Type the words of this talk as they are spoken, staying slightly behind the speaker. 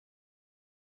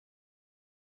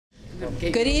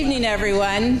Good evening,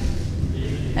 everyone,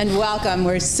 and welcome.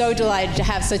 We're so delighted to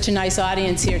have such a nice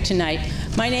audience here tonight.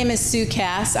 My name is Sue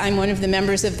Cass. I'm one of the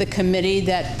members of the committee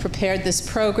that prepared this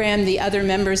program. The other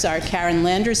members are Karen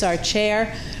Landers, our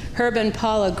chair, Herb and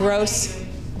Paula Gross.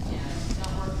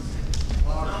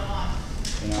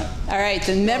 All right,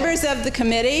 the members of the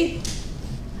committee.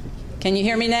 Can you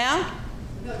hear me now?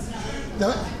 No, it's not.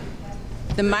 No.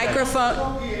 The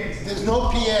microphone. There's no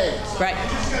PA. Right.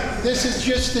 This is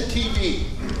just the TV.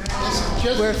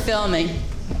 We're filming.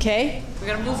 Okay? We're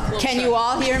going to move closer. Can you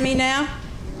all hear me now?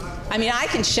 I mean, I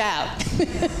can shout.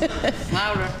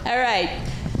 Louder. All right.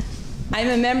 I'm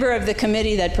a member of the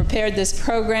committee that prepared this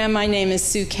program. My name is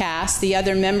Sue Cass. The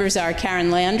other members are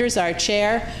Karen Landers, our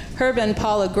chair, Herb and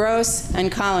Paula Gross,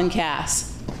 and Colin Cass.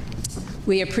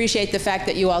 We appreciate the fact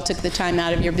that you all took the time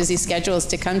out of your busy schedules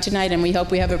to come tonight, and we hope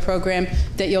we have a program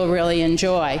that you'll really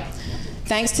enjoy.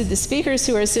 Thanks to the speakers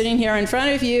who are sitting here in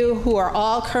front of you, who are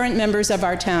all current members of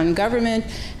our town government,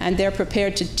 and they're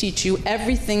prepared to teach you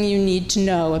everything you need to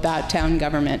know about town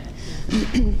government.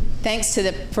 Thanks to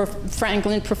the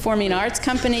Franklin Performing Arts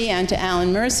Company and to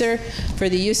Alan Mercer for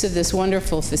the use of this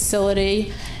wonderful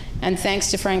facility. And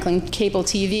thanks to Franklin Cable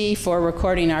TV for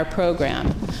recording our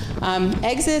program.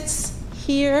 Exits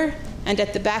here and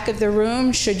at the back of the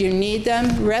room, should you need them.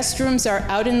 Restrooms are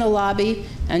out in the lobby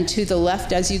and to the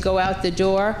left as you go out the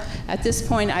door. At this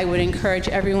point, I would encourage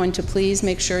everyone to please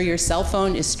make sure your cell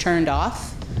phone is turned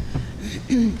off.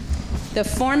 The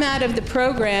format of the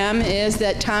program is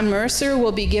that Tom Mercer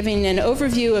will be giving an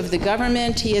overview of the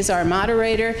government. He is our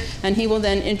moderator, and he will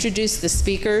then introduce the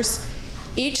speakers.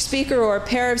 Each speaker or a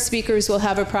pair of speakers will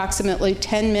have approximately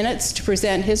 10 minutes to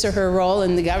present his or her role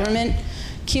in the government.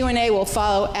 Q&A will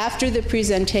follow after the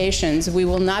presentations. We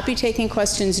will not be taking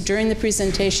questions during the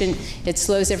presentation. It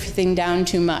slows everything down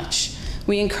too much.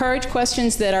 We encourage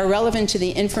questions that are relevant to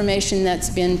the information that's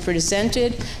been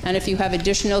presented, and if you have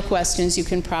additional questions, you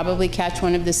can probably catch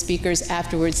one of the speakers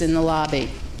afterwards in the lobby.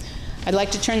 I'd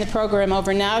like to turn the program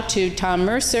over now to Tom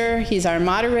Mercer. He's our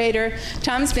moderator.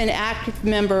 Tom's been an active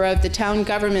member of the town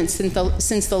government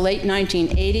since the late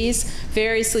 1980s,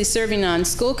 variously serving on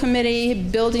school committee,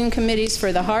 building committees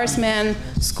for the Horseman,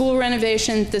 school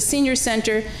renovation, the senior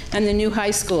center, and the new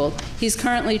high school. He's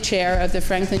currently chair of the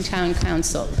Franklin Town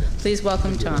Council. Please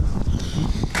welcome Tom.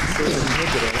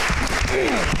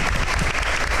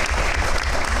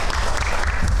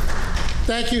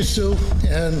 Thank you, Sue.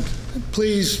 And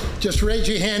please just raise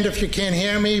your hand if you can't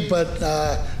hear me, but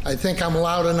I think I'm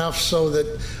loud enough so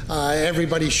that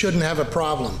everybody shouldn't have a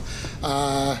problem.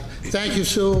 Thank you,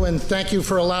 Sue, and thank you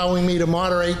for allowing me to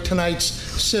moderate tonight's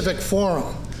civic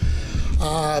forum.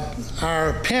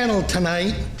 Our panel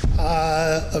tonight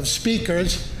of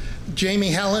speakers,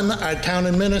 Jamie Helen, our town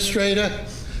administrator,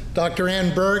 Dr.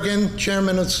 Ann Bergen,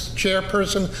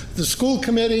 chairperson of the school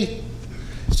committee,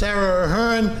 Sarah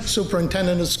Ahern,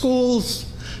 superintendent of schools,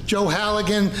 Joe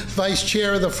Halligan, vice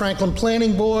chair of the Franklin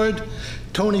Planning Board,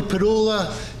 Tony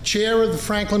Padula, chair of the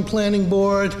Franklin Planning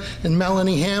Board, and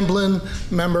Melanie Hamblin,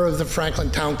 member of the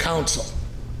Franklin Town Council.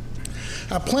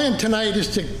 Our plan tonight is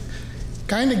to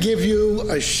kind of give you,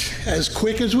 as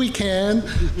quick as we can,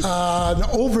 an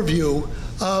overview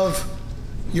of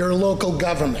your local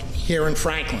government here in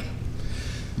Franklin.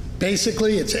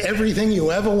 Basically, it's everything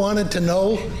you ever wanted to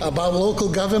know about local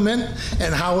government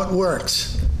and how it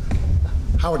works,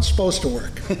 how it's supposed to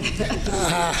work.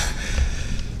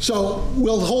 So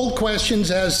we'll hold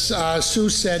questions, as Sue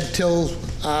said, till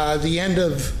the end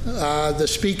of the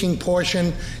speaking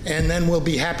portion, and then we'll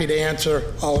be happy to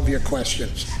answer all of your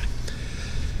questions.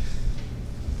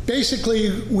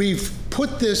 Basically, we've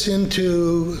put this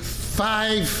into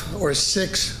 5 or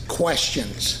 6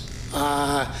 questions.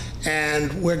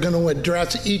 And we're going to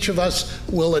address, each of us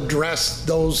will address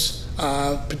those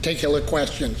particular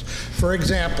questions. For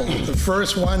example, the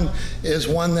first one is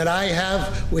one that I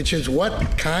have, which is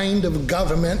what kind of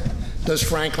government does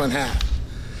Franklin have?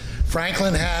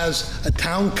 Franklin has a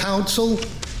town council,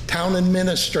 town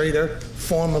administrator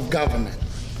form of government.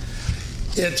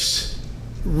 It's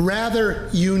rather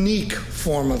unique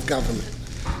form of government.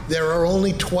 There are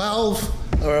only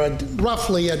 12 or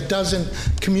roughly a dozen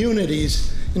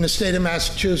communities in the state of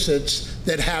Massachusetts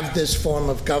that have this form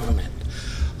of government.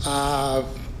 I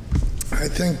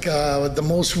think the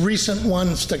most recent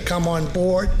ones to come on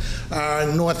board are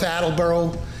North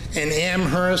Attleboro and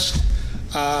Amherst.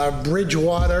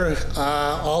 Bridgewater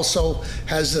also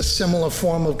has a similar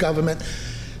form of government.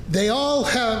 We all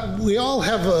have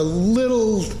a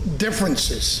little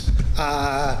differences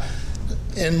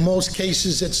in most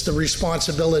cases, it's the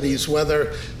responsibilities,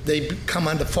 whether they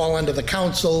fall under the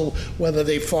council, whether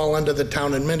they fall under the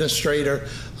town administrator.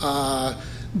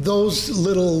 Those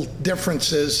little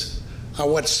differences are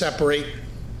what separate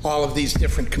all of these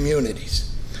different communities.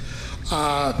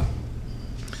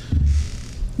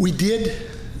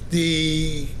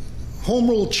 The Home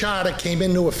Rule Charter came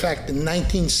into effect in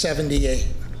 1978.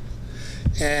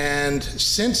 And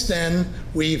since then,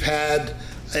 we've had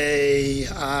in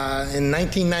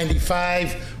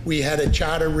 1995, we had a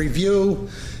charter review.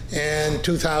 In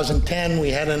 2010, we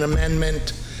had an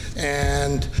amendment.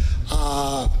 And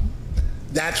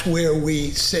that's where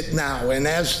we sit now. And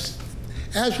as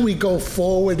we go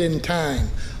forward in time,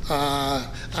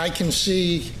 I can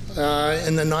see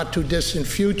in the not too distant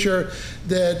future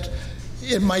that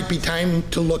it might be time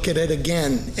to look at it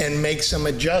again and make some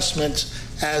adjustments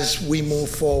as we move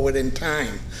forward in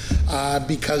time,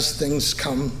 because things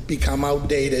become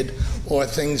outdated or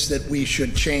things that we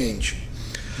should change.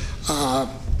 The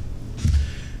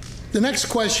next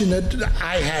question that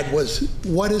I had was,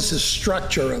 what is the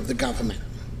structure of the government?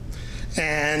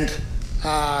 And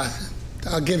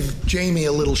I'll give Jamie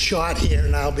a little shot here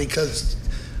now, because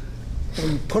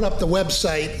when we put up the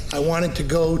website, I wanted to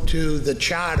go to the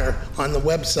charter on the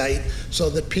website so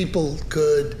that people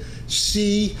could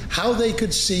see how they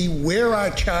could see where our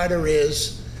charter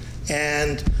is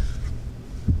and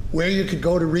where you could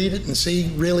go to read it and see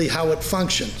really how it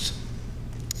functions.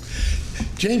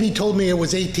 Jamie told me it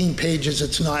was 18 pages.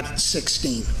 It's not, it's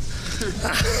 16.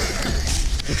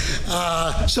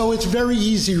 So it's very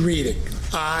easy reading.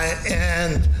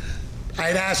 And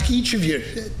I'd ask each of you,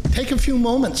 take a few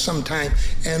moments sometime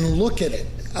and look at it.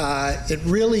 It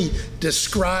really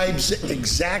describes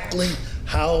exactly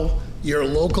how your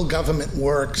local government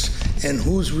works and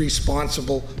who's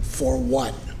responsible for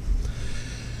what.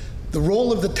 The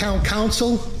role of the town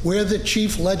council, we're the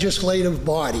chief legislative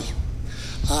body.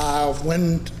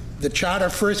 When the charter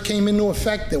first came into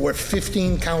effect, there were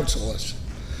 15 councilors.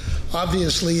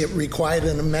 Obviously, it required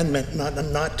an amendment in a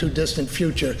not too distant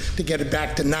future to get it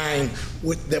back to 9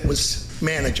 that was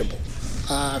manageable.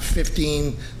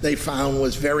 15 they found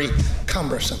was very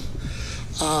cumbersome.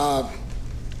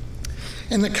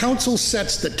 And the council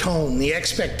sets the tone, the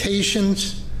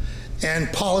expectations,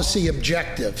 and policy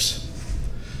objectives.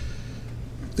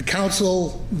 The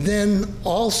council then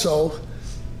also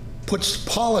puts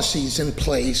policies in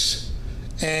place,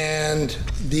 and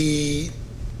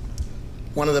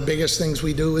one of the biggest things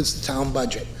we do is the town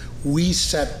budget. We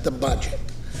set the budget.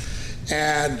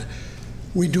 And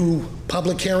we do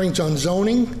public hearings on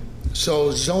zoning.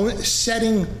 So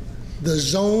setting the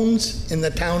zones in the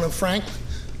town of Franklin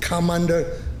come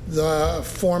under the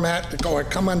format, or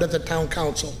come under the town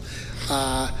council.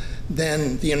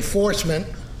 Then the enforcement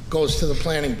goes to the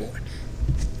planning board.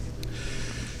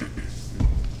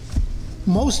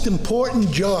 Most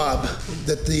important job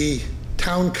that the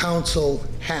town council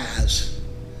has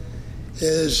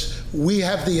is we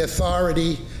have the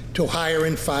authority to hire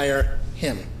and fire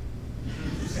him.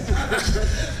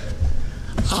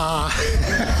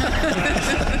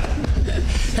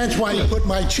 Hence why you put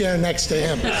my chair next to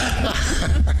him.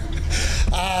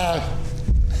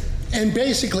 And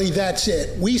basically that's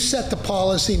it. We set the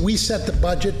policy, we set the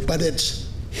budget, but it's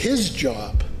his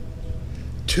job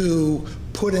to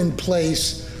put in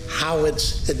place how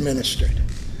it's administered.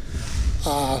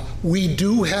 We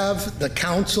do have the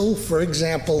council, for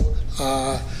example,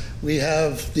 we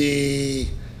have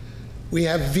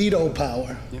veto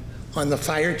power on the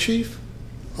fire chief,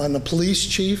 on the police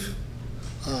chief,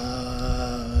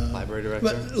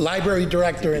 library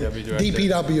director, and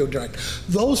DPW director.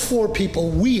 Those 4 people,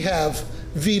 we have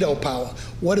veto power.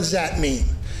 What does that mean?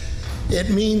 It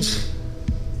means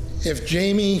if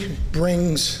Jamie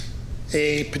brings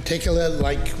a particular,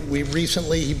 like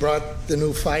he brought the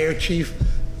new fire chief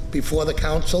before the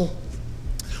council,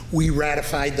 we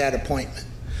ratified that appointment.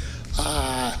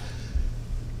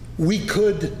 We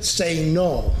could say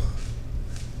no,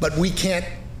 but we can't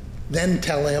then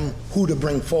tell him who to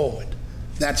bring forward.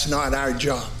 That's not our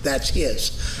job, that's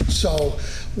his. So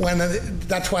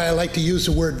that's why I like to use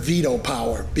the word veto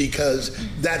power, because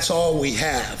that's all we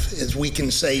have, is we can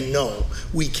say no.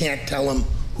 We can't tell him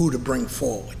who to bring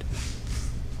forward.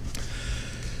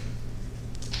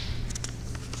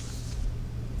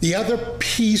 The other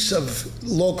piece of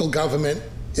local government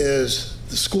is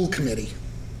the school committee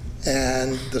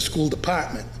and the school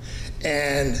department.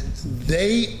 And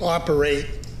they operate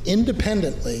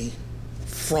independently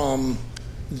from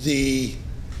the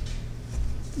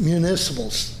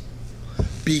municipals,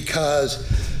 because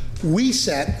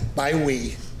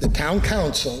the town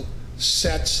council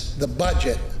sets the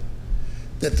budget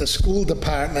that the school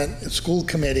department, school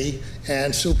committee,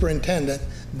 and superintendent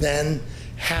then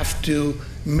have to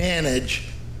manage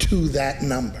to that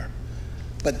number.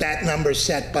 But that number is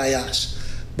set by us.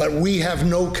 But we have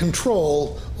no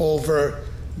control over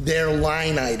their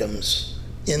line items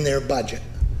in their budget.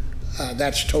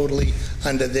 That's totally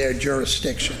under their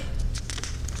jurisdiction.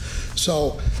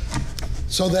 So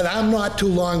that I'm not too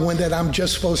long-winded, I'm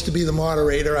just supposed to be the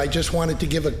moderator. I just wanted to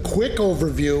give a quick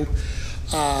overview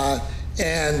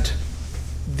and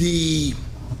the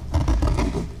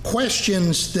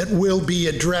questions that we'll be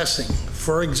addressing.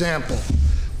 For example,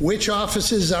 which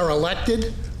offices are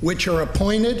elected, which are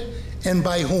appointed, and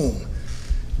by whom?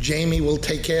 Jamie will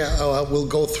will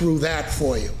go through that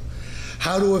for you.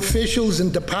 How do officials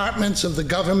and departments of the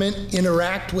government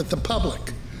interact with the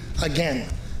public? Again,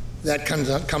 that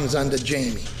comes under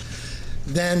Jamie.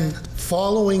 Then,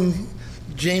 following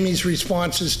Jamie's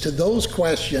responses to those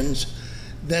questions,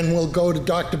 then we'll go to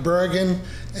Dr. Bergen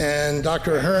and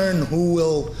Dr. Ahern, who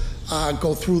will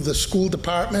go through the school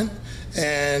department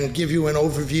and give you an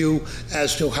overview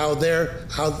as to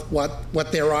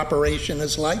what their operation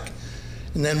is like.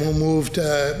 And then we'll move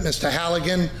to Mr.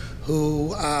 Halligan, who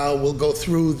will go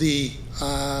through the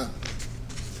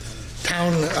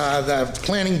the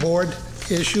planning board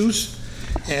issues.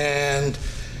 And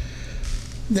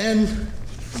then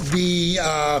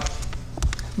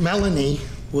Melanie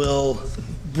will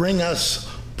bring us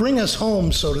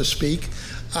home, so to speak,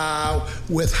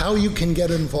 with how you can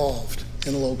get involved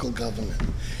in local government.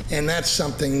 And that's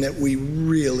something that we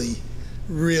really,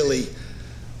 really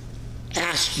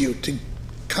ask you to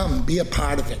come, be a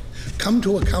part of it. Come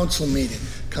to a council meeting.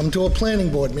 Come to a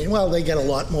planning board meeting. Well, they get a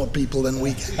lot more people than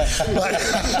we get.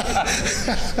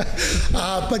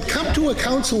 But come to a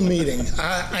council meeting.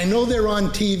 I know they're on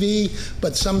TV,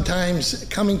 but sometimes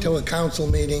coming to a council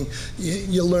meeting,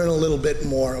 you learn a little bit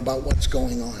more about what's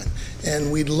going on.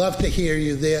 And we'd love to hear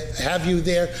you there, have you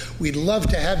there. We'd love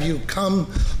to have you come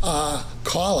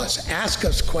call us, ask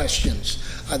us questions.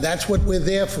 That's what we're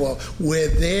there for. We're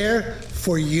there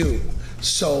for you.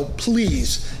 So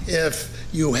please, if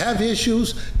you have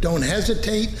issues, don't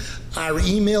hesitate. Our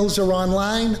emails are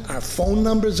online. Our phone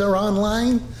numbers are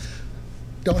online.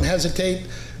 Don't hesitate.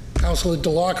 Councilor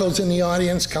DeLarco's in the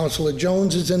audience. Councilor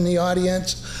Jones is in the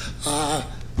audience.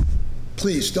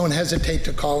 Please don't hesitate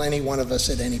to call any one of us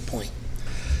at any point.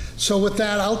 So with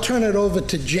that, I'll turn it over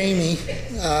to Jamie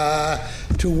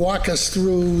to walk us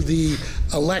through the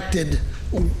elected,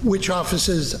 which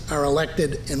offices are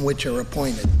elected and which are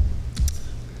appointed.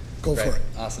 Go for it.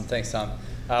 Awesome. Thanks, Tom.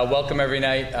 Welcome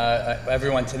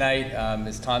everyone tonight.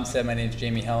 As Tom said, my name is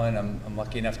Jamie Helen. I'm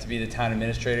lucky enough to be the town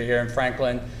administrator here in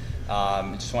Franklin.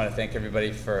 I just want to thank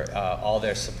everybody for all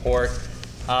their support.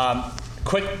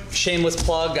 Quick shameless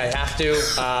plug, I have to.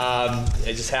 I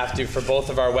just have to for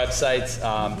both of our websites.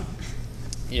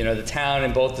 You know, the town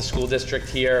and both the school district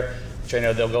here, which I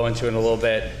know they'll go into in a little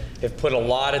bit, have put a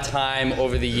lot of time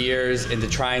over the years into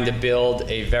trying to build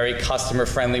a very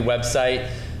customer-friendly website.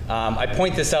 I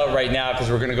point this out right now because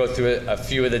we're going to go through a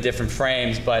few of the different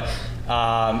frames, but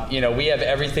you know, we have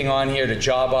everything on here to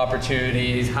job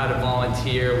opportunities, how to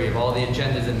volunteer. We have all the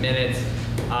agendas and minutes.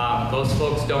 Most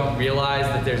folks don't realize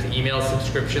that there's email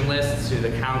subscription lists to the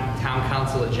town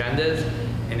council agendas,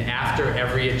 and after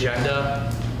every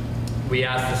agenda, we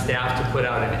ask the staff to put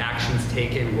out an actions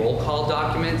taken roll call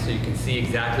document so you can see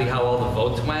exactly how all the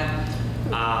votes went.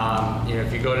 You know,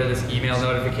 if you go to this email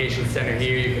notification center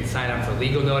here, you can sign up for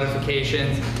legal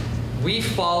notifications. We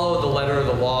follow the letter of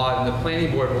the law, and the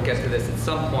planning board will get to this at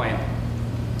some point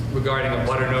regarding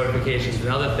abutter notifications and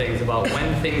other things about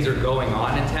when things are going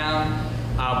on in town.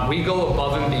 We go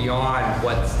above and beyond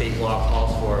what state law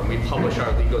calls for, and we publish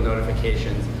our legal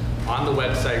notifications on the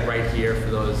website right here for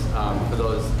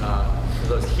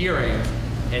those hearings,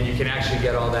 and you can actually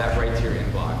get all that right to your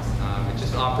inbox. It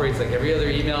just operates like every other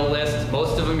email list.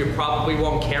 Most of them you probably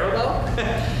won't care about,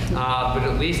 but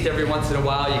at least every once in a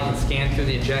while you can scan through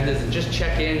the agendas and just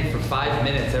check in for 5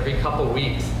 minutes every couple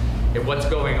weeks at what's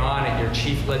going on at your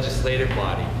chief legislative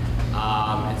body.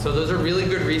 And so those are really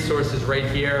good resources right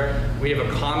here. We have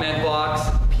a comment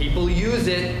box. People use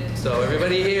it, so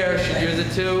everybody here should use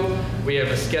it too. We have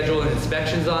a schedule and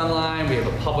inspections online. We have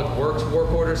a public works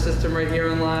work order system right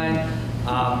here online.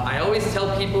 I always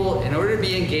tell people, in order to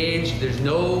be engaged, there's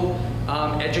no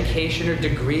education or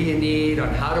degree you need on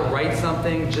how to write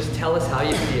something. Just tell us how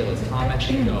you feel, as Tom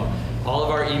mentioned ago. All of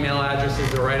our email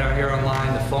addresses are right out here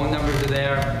online. The phone numbers are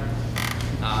there.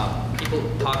 People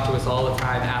talk to us all the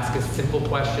time, ask us simple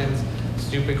questions,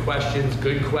 stupid questions,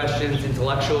 good questions,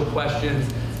 intellectual questions.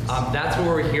 That's what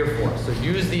we're here for. So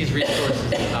use these resources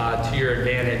to your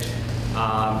advantage.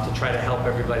 to try to help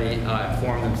everybody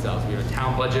inform themselves. We have a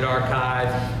town budget archive,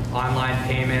 online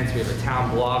payments, we have a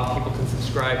town blog people can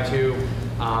subscribe to.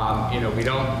 We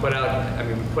don't put out,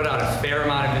 we put out a fair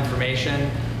amount of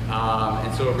information,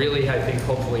 and so it really, I think,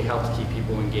 hopefully helps keep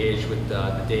people engaged with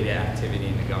the data activity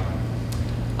in the government.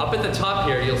 Up at the top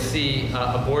here, you'll see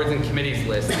a boards and committees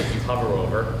list that you hover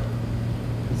over.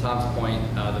 To Tom's point,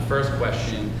 the first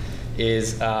question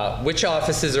is which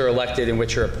offices are elected and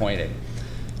which are appointed.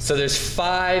 So there's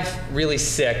 5, really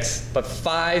 6, but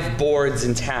 5 boards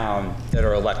in town that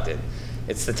are elected.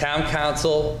 It's the town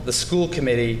council, the school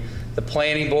committee, the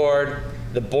planning board,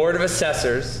 the board of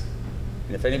assessors,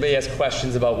 and if anybody has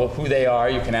questions about who they are,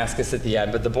 you can ask us at the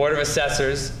end, but the board of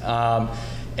assessors, and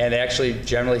they actually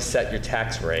generally set your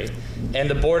tax rate, and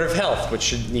the board of health, which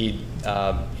should need,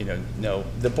 know.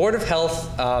 The board of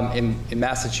health in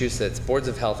Massachusetts, boards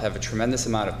of health have a tremendous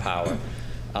amount of power.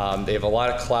 They have a lot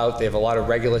of clout, they have a lot of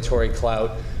regulatory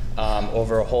clout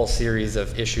over a whole series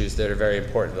of issues that are very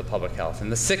important to the public health.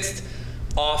 And the 6th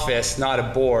office, not a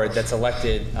board, that's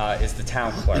elected is the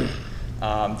town clerk.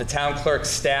 The town clerk's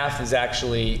staff is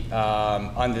actually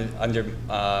under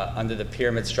the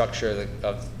pyramid structure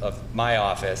of my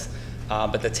office,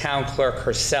 but the town clerk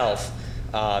herself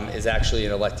is actually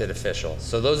an elected official.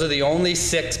 So those are the only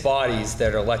 6 bodies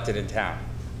that are elected in town.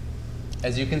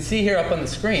 As you can see here up on the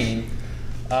screen,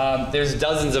 there's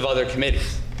dozens of other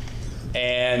committees.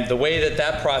 And the way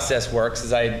that process works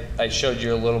is I showed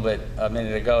you a little bit a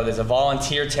minute ago. There's a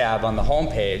volunteer tab on the home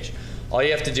page. All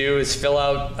you have to do is fill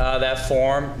out that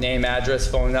form, name, address,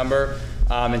 phone number,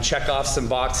 and check off some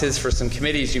boxes for some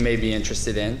committees you may be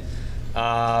interested in.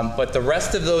 But the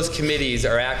rest of those committees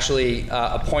are actually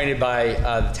appointed by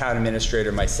the town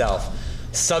administrator, myself,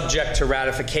 subject to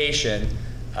ratification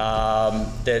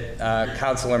that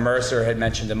Councilor Mercer had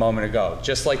mentioned a moment ago.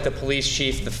 Just like the police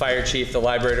chief, the fire chief, the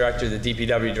library director, the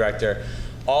DPW director,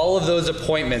 all of those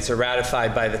appointments are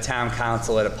ratified by the town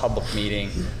council at a public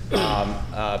meeting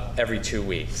every 2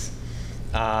 weeks.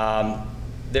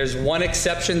 There's one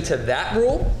exception to that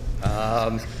rule,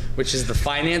 which is the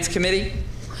finance committee.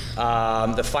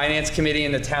 The finance committee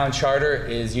in the town charter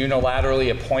is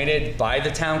unilaterally appointed by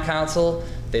the town council.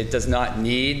 It does not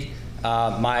need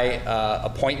my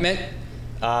appointment.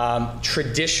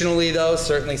 Traditionally, though,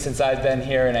 certainly since I've been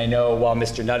here, and I know while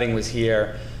Mr. Nutting was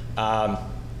here,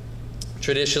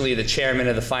 traditionally the chairman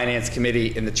of the finance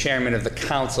committee and the chairman of the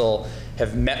council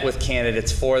have met with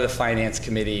candidates for the finance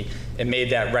committee and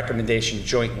made that recommendation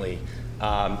jointly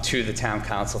to the town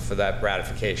council for that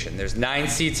ratification. There's 9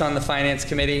 seats on the finance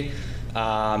committee,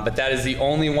 but that is the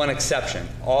only one exception.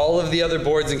 All of the other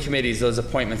boards and committees, those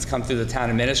appointments come through the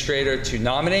town administrator to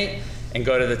nominate and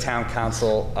go to the town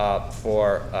council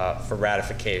for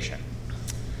ratification.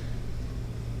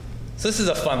 So this is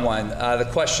a fun one. The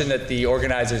question that the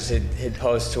organizers had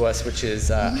posed to us, which is,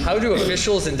 how do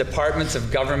officials and departments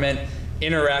of government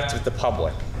interact with the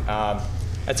public?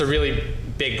 That's a really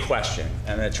big question.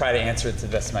 I'm going to try to answer it to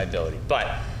the best of my ability.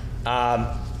 But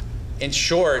in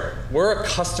short, we're a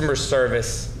customer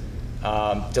service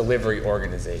delivery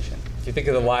organization. If you think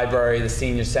of the library, the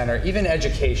senior center, even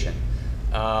education,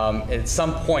 at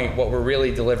some point what we're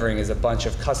really delivering is a bunch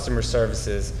of customer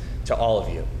services to all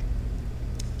of you.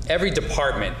 Every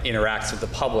department interacts with the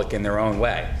public in their own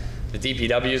way. The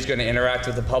DPW is going to interact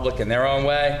with the public in their own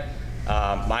way.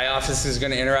 My office is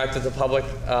going to interact with the public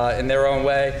in their own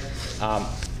way.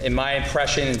 In my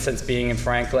impression, and since being in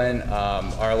Franklin,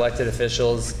 our elected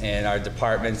officials and our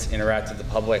departments interact with the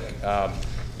public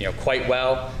quite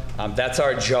well. That's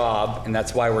our job, and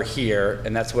that's why we're here,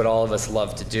 and that's what all of us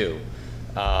love to do.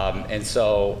 And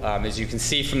so, as you can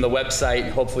see from the website,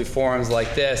 and hopefully forums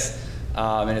like this,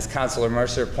 and as Councilor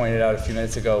Mercer pointed out a few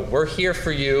minutes ago, we're here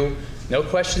for you. No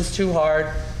questions too hard.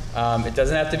 It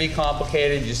doesn't have to be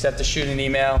complicated. You just have to shoot an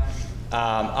email.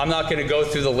 I'm not going to go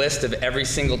through the list of every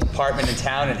single department in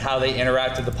town and how they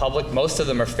interact with the public. Most of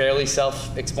them are fairly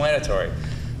self-explanatory.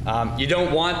 You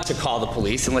don't want to call the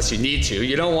police unless you need to.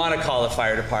 You don't want to call the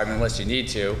fire department unless you need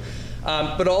to.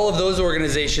 But all of those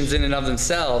organizations in and of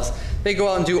themselves, they go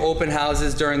out and do open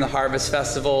houses during the Harvest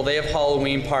Festival. They have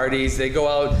Halloween parties. They go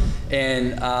out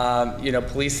and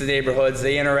police the neighborhoods.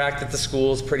 They interact at the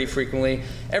schools pretty frequently.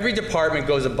 Every department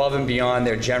goes above and beyond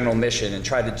their general mission and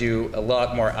try to do a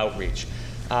lot more outreach.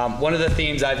 One of the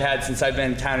themes I've had since I've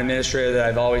been town administrator that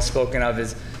I've always spoken of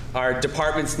is our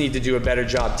departments need to do a better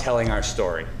job telling our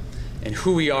story and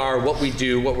who we are, what we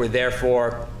do, what we're there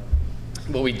for,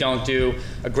 what we don't do.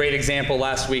 A great example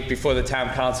last week before the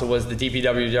town council was the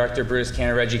DPW director, Bruce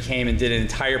Cannareggi, came and did an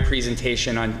entire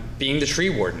presentation on being the tree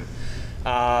warden.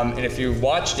 And if you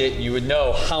watched it, you would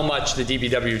know how much the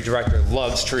DPW director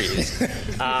loves trees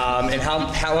and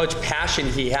how much passion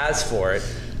he has for it.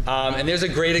 And there's a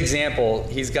great example.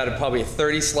 He's got probably a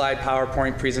 30-slide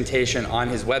PowerPoint presentation on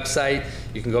his website.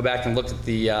 You can go back and look at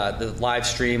the live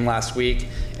stream last week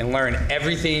and learn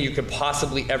everything you could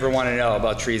possibly ever want to know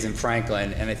about trees in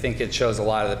Franklin. And I think it shows a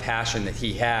lot of the passion that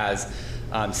he has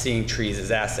seeing trees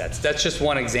as assets. That's just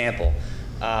one example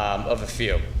of a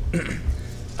few.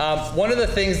 One of the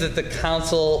things that the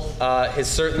council has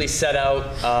certainly set out,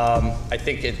 I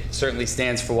think it certainly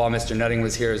stands for while Mr. Nutting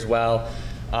was here as well,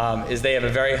 is they have a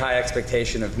very high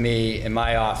expectation of me in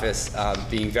my office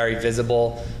being very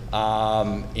visible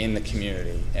in the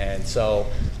community. And so,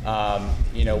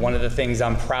 you know, one of the things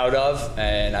I'm proud of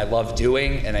and I love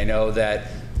doing, and I know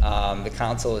that the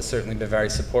council has certainly been very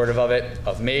supportive of it,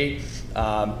 of me,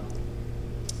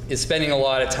 is spending a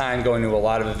lot of time going to a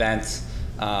lot of events,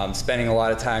 spending a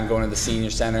lot of time going to the senior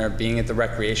center, being at the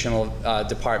recreational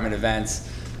department events,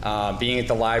 being at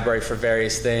the library for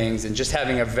various things, and just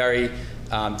having a very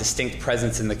distinct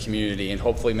presence in the community. And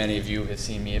hopefully many of you have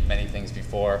seen me at many things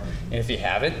before. And if you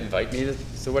haven't, invite me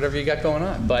to whatever you got going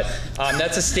on. But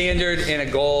that's a standard and a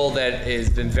goal that has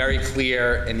been very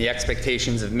clear in the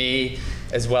expectations of me,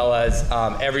 as well as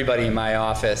everybody in my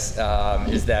office,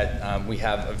 is that we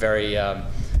have a very, you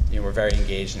know, we're very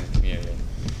engaged in the community.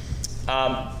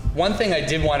 One thing I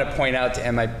did want to point out to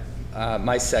end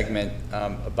my segment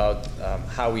about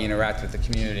how we interact with the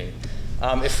community.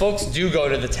 If folks do go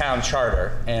to the town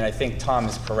charter, and I think Tom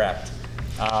is correct,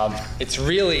 it's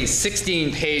really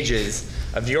 16 pages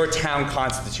of your town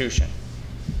constitution.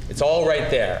 It's all right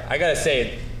there. I gotta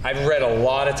say, I've read a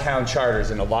lot of town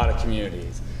charters in a lot of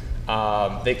communities.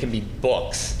 They can be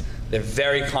books. They're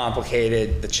very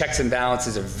complicated. The checks and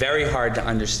balances are very hard to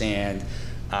understand.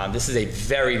 This is a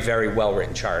very, very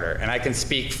well-written charter. And I can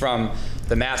speak from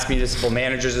the Mass Municipal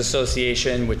Managers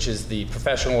Association, which is the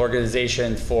professional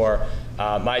organization for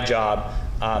my job.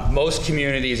 Most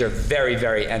communities are very,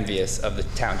 very envious of the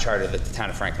town charter that the town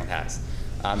of Franklin has.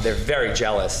 They're very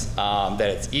jealous that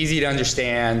it's easy to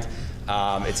understand.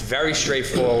 It's very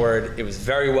straightforward. It was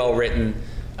very well written.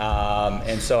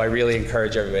 And so I really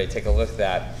encourage everybody to take a look at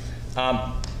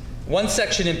that. One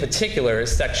section in particular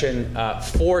is section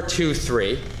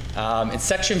 423. And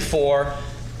section 4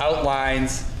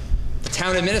 outlines the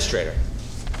town administrator.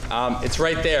 It's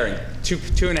right there in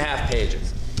two and a half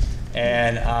pages.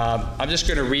 And I'm just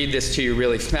going to read this to you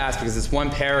really fast because it's one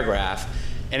paragraph,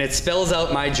 and it spells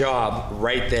out my job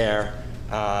right there,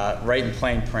 right in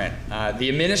plain print. The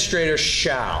administrator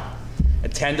shall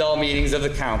attend all meetings of the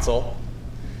council,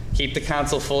 keep the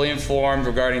council fully informed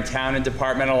regarding town and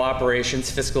departmental operations,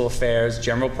 fiscal affairs,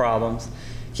 general problems,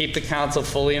 keep the council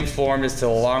fully informed as to the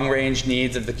long-range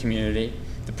needs of the community,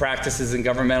 the practices and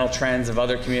governmental trends of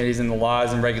other communities, and the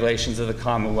laws and regulations of the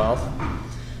Commonwealth.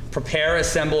 Prepare,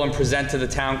 assemble, and present to the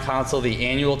town council the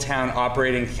annual town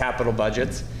operating capital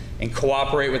budgets, and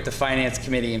cooperate with the finance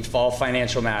committee in all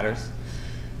financial matters.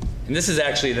 And this is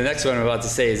actually, the next one I'm about to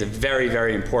say is a very,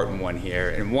 very important one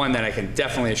here, and one that I can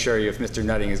definitely assure you if Mr.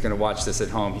 Nutting is going to watch this at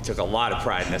home, he took a lot of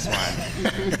pride in this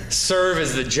one. Serve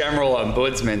as the general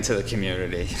ombudsman to the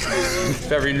community.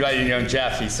 If everybody known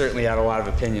Jeff, he certainly had a lot of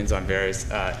opinions on various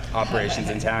operations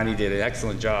in town. He did an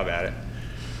excellent job at it.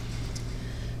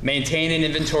 Maintain an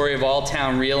inventory of all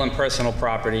town real and personal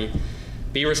property.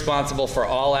 Be responsible for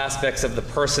all aspects of the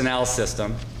personnel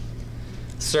system.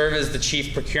 Serve as the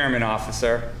chief procurement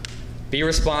officer. Be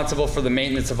responsible for the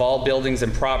maintenance of all buildings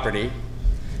and property.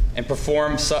 And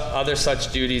perform other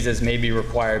such duties as may be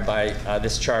required by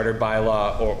this charter,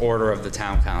 bylaw, or order of the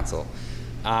town council.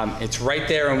 It's right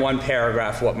there in one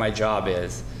paragraph what my job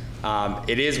is.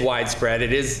 It is widespread.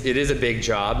 It is a big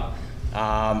job.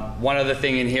 One other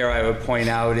thing in here I would point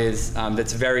out is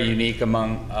that's very unique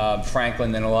among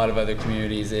Franklin and a lot of other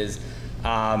communities is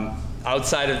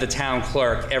outside of the town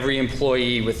clerk, every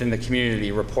employee within the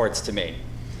community reports to me.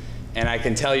 And I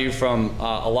can tell you from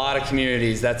a lot of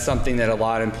communities, that's something that a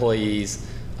lot of employees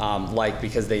like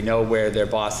because they know where their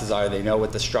bosses are, they know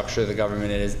what the structure of the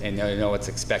government is, and they know what's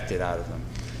expected out of them.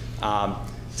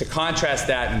 To contrast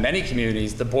that, in many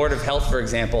communities, the Board of Health, for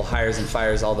example, hires and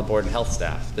fires all the board and health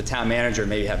staff. The town manager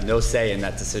may have no say in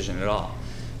that decision at all.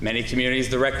 Many communities,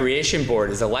 the recreation board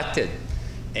is elected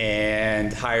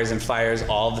and hires and fires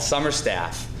all the summer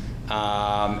staff,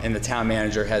 and the town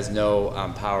manager has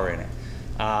no power in it.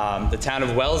 The town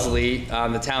of Wellesley,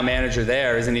 the town manager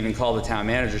there isn't even called the town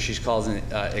manager. She's called an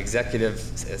executive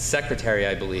secretary,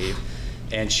 I believe.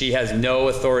 And she has no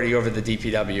authority over the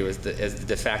DPW as the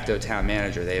de facto town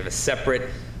manager. They have a separate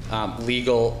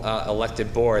legal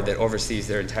elected board that oversees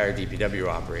their entire DPW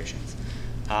operations.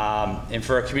 And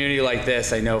for a community like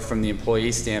this, I know from the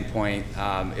employee standpoint,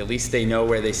 at least they know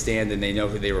where they stand and they know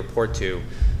who they report to,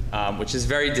 which is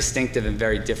very distinctive and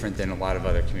very different than a lot of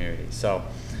other communities. So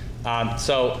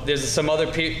there's some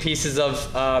other pieces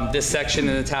of this section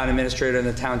in the town administrator and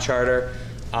the town charter.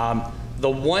 The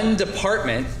one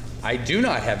department I do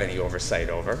not have any oversight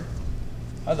over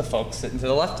are the folks sitting to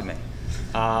the left of me.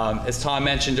 As Tom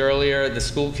mentioned earlier, the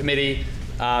school committee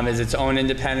is its own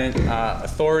independent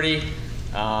authority,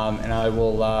 and I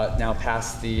will now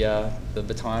pass the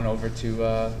baton over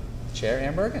to Chair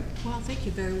Ann Bergen. Well, thank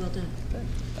you. Very well done. Good.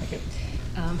 Thank you.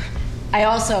 I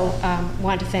also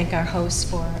want to thank our hosts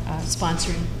for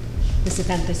sponsoring this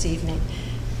event this evening.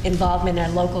 Involvement in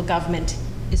our local government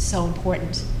is so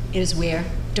important. It is where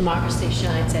democracy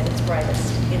shines at its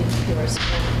brightest, in its purest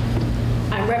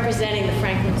form. I'm representing the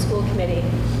Franklin School Committee,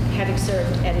 having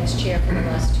served at its chair for the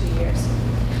last 2 years.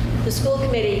 The school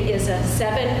committee is a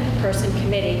 7-person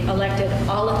committee elected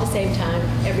all at the same time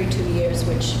every 2 years,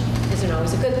 which isn't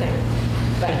always a good thing.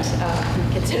 But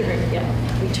considering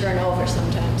we turn over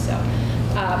sometimes. So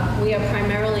we are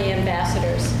primarily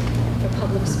ambassadors for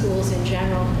public schools in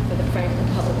general, for the Franklin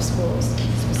Public Schools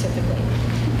specifically.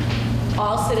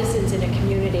 All citizens in a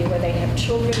community, whether they have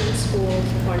children in school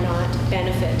or not,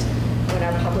 benefit when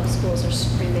our public schools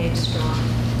remain strong.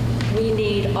 We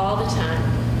need all the time,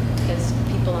 as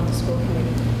people on the school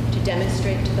committee, to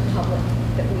demonstrate to the public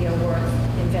that we are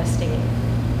worth investing in.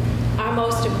 Our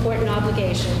most important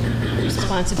obligation,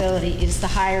 responsibility, is the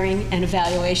hiring and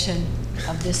evaluation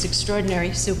of this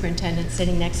extraordinary superintendent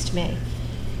sitting next to me.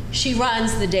 She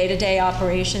runs the day-to-day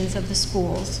operations of the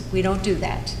schools. We don't do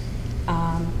that.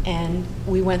 And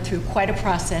we went through quite a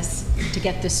process to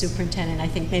get this superintendent. I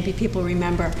think maybe people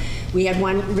remember we had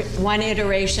one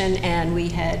iteration, and we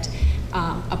had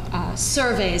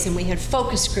surveys, and we had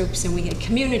focus groups, and we had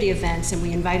community events, and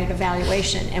we invited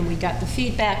evaluation, and we got the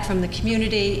feedback from the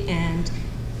community, and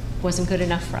it wasn't good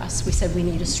enough for us. We said we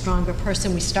need a stronger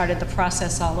person. We started the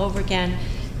process all over again,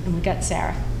 and we got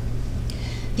Sarah.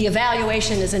 The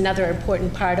evaluation is another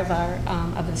important part of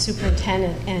of the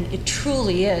superintendent, and it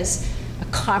truly is a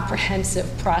comprehensive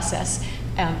process.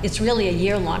 It's really a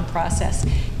year-long process,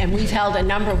 and we've held a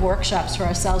number of workshops for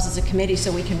ourselves as a committee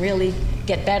so we can really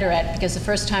get better at it, because the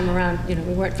first time around, we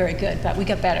weren't very good, but we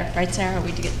got better, right, Sarah?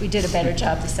 We did a better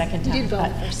job the second time. You did well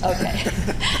the first time.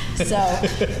 Okay.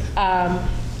 So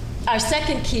our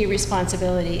second key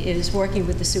responsibility is working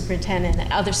with the superintendent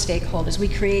and other stakeholders. We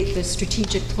create the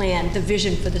strategic plan, the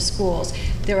vision for the schools.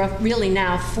 There are really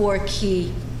now 4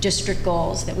 key district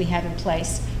goals that we have in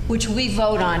place, which we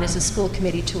vote on as a school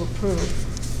committee to approve.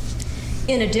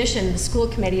 In addition, the school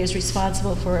committee is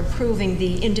responsible for approving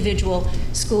the individual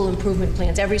school improvement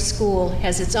plans. Every school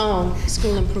has its own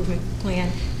school improvement plan,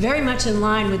 very much in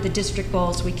line with the district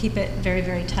goals. We keep it very,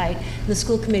 very tight. The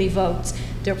school committee votes.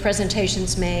 There are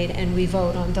presentations made, and we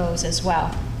vote on those as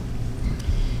well.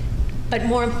 But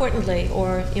more importantly,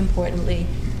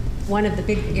 one of the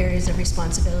big areas of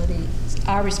responsibility,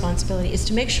 our responsibility, is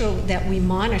to make sure that we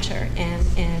monitor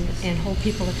and hold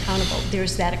people accountable.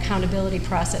 There's that accountability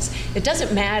process. It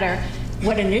doesn't matter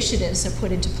what initiatives are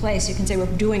put into place. You can say we're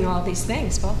doing all these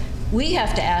things. Well, we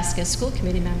have to ask as school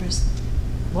committee members,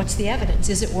 what's the evidence?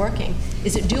 Is it working?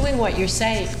 Is it doing what you're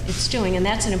saying it's doing? And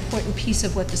that's an important piece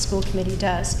of what the school committee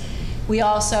does. We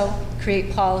also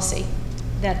create policy.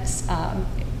 That's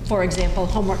for example,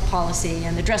 homework policy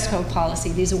and the dress code policy.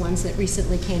 These are ones that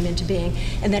recently came into being.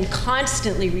 And then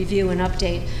constantly review and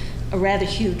update a rather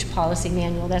huge policy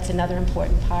manual. That's another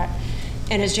important part.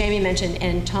 And as Jamie mentioned,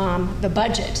 and Tom, the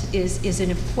budget is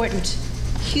an important,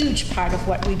 huge part of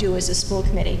what we do as a school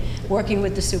committee, working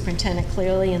with the superintendent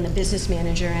clearly and the business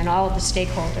manager and all of the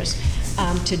stakeholders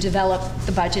to develop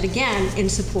the budget, again, in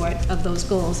support of those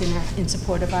goals, in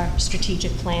support of our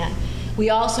strategic plan. We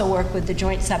also work with the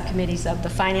joint subcommittees of the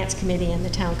Finance Committee and the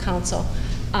Town Council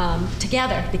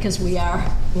together, because we are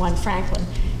one Franklin.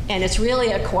 And it's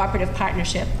really a cooperative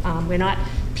partnership. We're not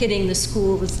pitting the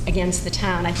schools against the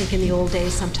town. I think in the old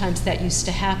days, sometimes that used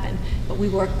to happen. But we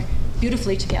work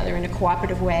beautifully together in a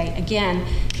cooperative way, again,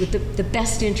 with the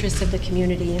best interests of the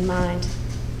community in mind.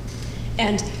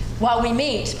 And while we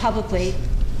meet publicly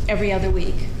every other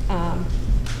week,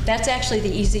 that's actually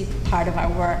the easy part of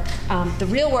our work. The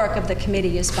real work of the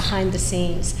committee is behind the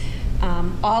scenes.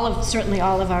 Certainly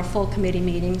all of our full committee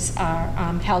meetings are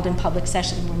held in public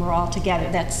session when we're all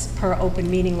together. That's per open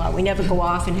meeting law. We never go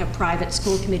off and have private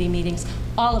school committee meetings.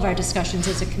 All of our discussions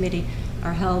as a committee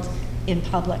are held in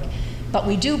public. But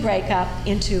we do break up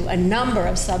into a number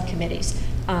of subcommittees,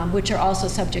 which are also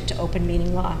subject to open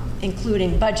meeting law,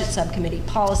 including budget subcommittee,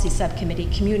 policy subcommittee,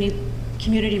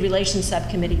 Community Relations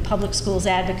Subcommittee, Public Schools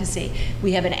Advocacy.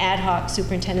 We have an ad hoc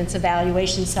Superintendent's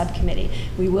Evaluation Subcommittee.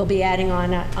 We will be adding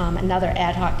on another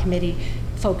ad hoc committee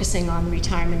focusing on the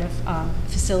retirement of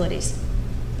facilities.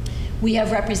 We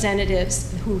have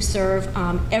representatives who serve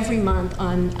every month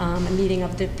on a meeting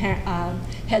of the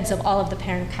heads of all of the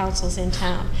parent councils in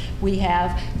town. We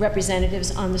have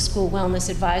representatives on the School Wellness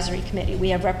Advisory Committee. We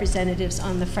have representatives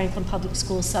on the Franklin Public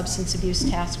Schools Substance Abuse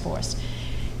Task Force.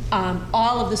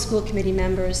 All of the school committee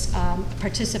members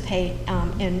participate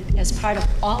as part of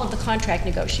all of the contract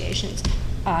negotiations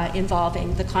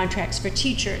involving the contracts for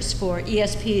teachers, for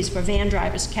ESPs, for van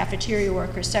drivers, cafeteria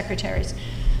workers, secretaries.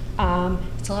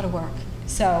 It's a lot of work.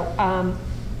 So,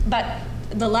 but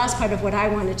the last part of what I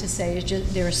wanted to say is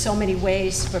just there are so many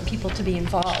ways for people to be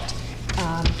involved,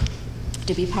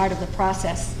 to be part of the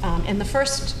process. And the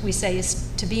first we say is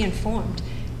to be informed,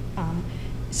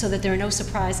 so that there are no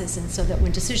surprises, and so that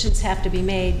when decisions have to be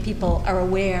made, people are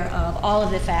aware of all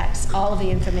of the facts, all of the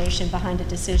information behind a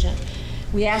decision.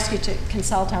 We ask you to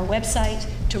consult our website,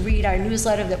 to read our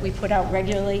newsletter that we put out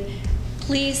regularly.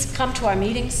 Please come to our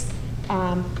meetings.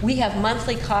 We have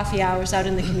monthly coffee hours out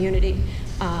in the community,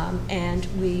 and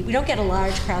we don't get a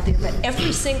large crowd there, but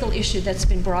every single issue that's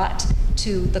been brought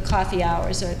to the coffee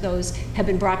hours, or those have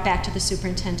been brought back to the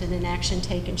superintendent and action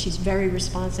taken. She's very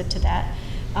responsive to that.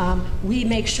 We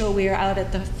make sure we are out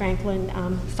at the Franklin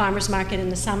Farmers Market in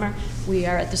the summer. We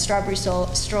are at the Strawberry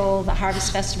Stroll, the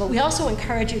Harvest Festival. We also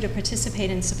encourage you to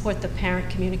participate and support the parent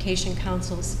communication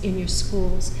councils in your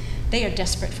schools. They are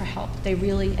desperate for help. They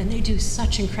really, and they do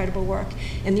such incredible work.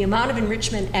 And the amount of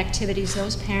enrichment activities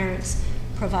those parents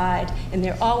provide, and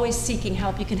they're always seeking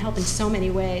help. You can help in so many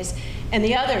ways. And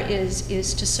the other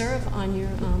is to serve on your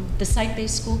the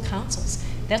site-based school councils.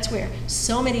 That's where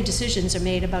so many decisions are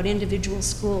made about individual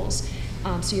schools.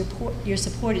 So your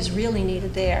support is really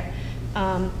needed there.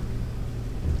 And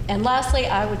lastly,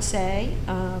 I would say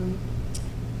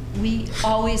we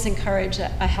always encourage a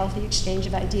healthy exchange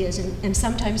of ideas, and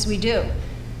sometimes we do.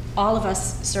 All of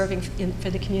us serving for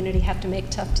the community have to make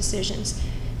tough decisions.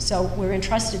 So we're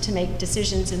entrusted to make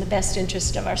decisions in the best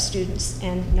interest of our students,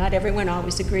 and not everyone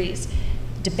always agrees.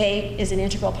 Debate is an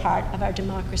integral part of our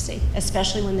democracy,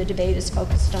 especially when the debate is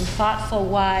focused on thoughtful,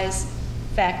 wise,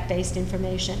 fact-based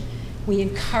information. We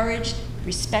encourage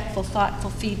respectful,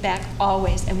 thoughtful feedback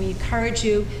always, and we encourage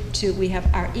you to,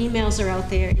 our emails are out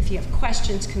there. If you have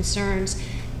questions, concerns,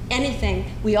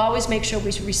 anything, we always make sure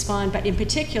we respond, but in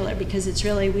particular, because it's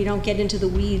really, we don't get into the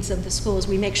weeds of the schools,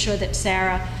 we make sure that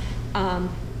Sarah,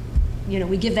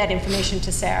 we give that information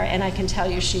to Sarah, and I can tell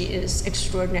you she is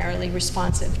extraordinarily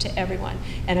responsive to everyone.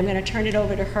 And I'm going to turn it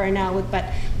over to her now, but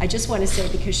I just want to say,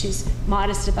 because she's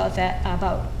modest about that,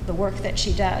 about the work that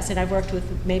she does, and I've worked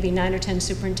with maybe 9 or 10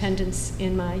 superintendents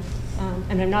in my,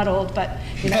 and I'm not old, but,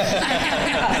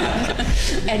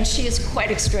 and she is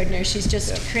quite extraordinary. She's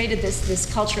just created this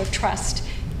culture of trust,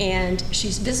 and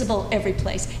she's visible every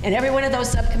place. And every one of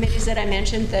those subcommittees that I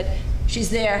mentioned, that she's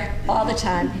there all the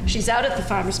time. She's out at the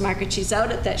farmers market. She's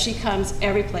out at that. She comes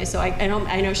every place. So I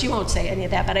know she won't say any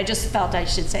of that, but I just felt I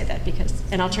should say that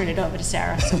and I'll turn it over to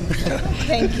Sarah. So.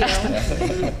 Thank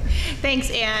you. Thanks,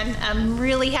 Anne. I'm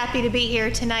really happy to be here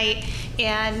tonight.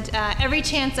 And every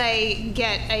chance I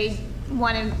get, I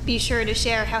want to be sure to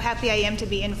share how happy I am to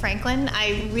be in Franklin.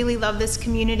 I really love this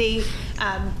community.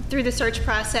 Through the search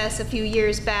process a few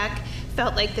years back,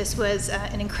 felt like this was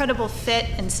an incredible fit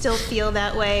and still feel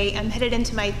that way. I'm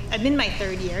in my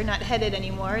third year, not headed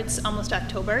anymore. It's almost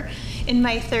October. In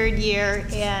my third year,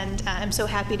 and I'm so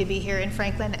happy to be here in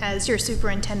Franklin as your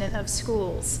superintendent of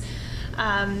schools.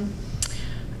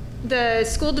 The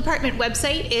school department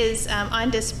website is on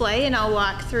display, and I'll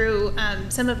walk through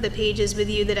some of the pages with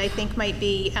you that I think might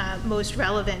be most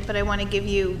relevant, but I want to give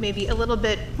you maybe a little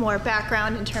bit more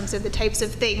background in terms of the types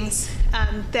of things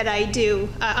that I do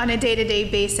on a day-to-day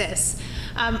basis.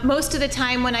 Most of the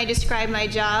time when I describe my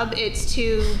job, it's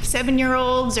to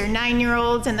 7-year-olds or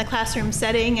 9-year-olds in the classroom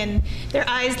setting, and their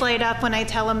eyes light up when I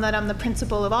tell them that I'm the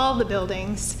principal of all the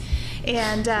buildings.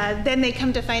 And then they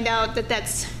come to find out that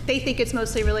they think it's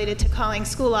mostly related to calling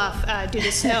school off due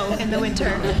to snow in the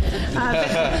winter. But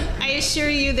I assure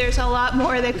you there's a lot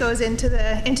more that goes into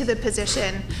the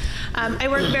position. I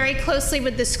work very closely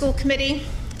with the school committee.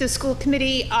 The school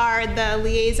committee are the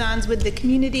liaisons with the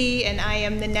community, and I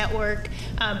am the network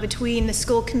between the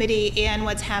school committee and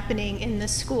what's happening in the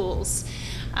schools.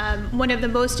 One of the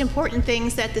most important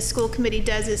things that the school committee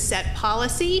does is set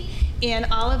policy, and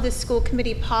all of the school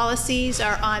committee policies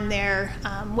are on their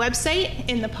website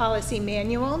in the policy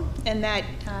manual. And that,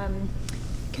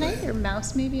 can I have your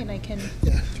mouse maybe, and I can?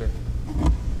 Yeah, sure.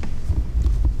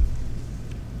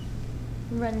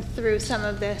 run through some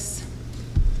of this.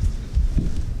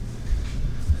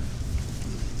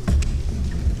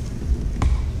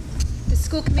 The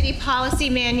school committee policy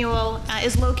manual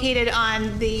is located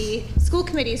on the school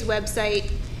committee's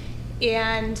website,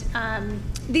 and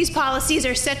these policies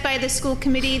are set by the school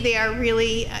committee. They are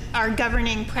really our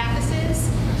governing practices.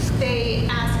 They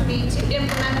ask me to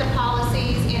implement the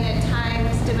policies and at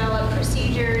times develop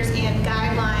procedures and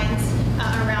guidelines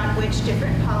around which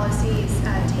different policies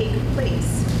take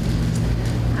place.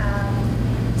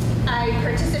 I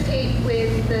participate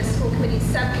with the school committee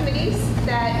subcommittees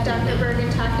that Dr.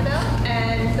 Bergen talked about,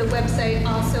 and the website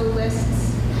also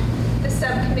lists the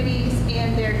subcommittees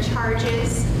and their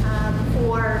charges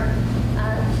for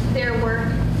their work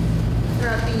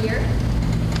throughout the year.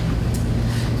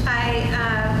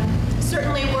 I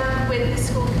certainly work with the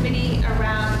school committee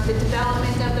around the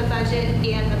development of the budget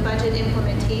and the budget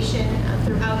implementation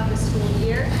throughout the school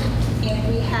year.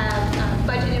 And we have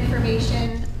budget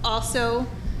information also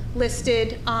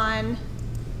listed on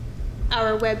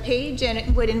our webpage, and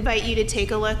it would invite you to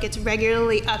take a look. It's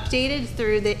regularly updated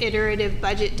through the iterative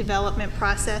budget development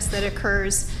process that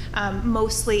occurs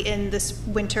mostly in this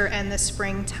winter and the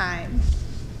springtime.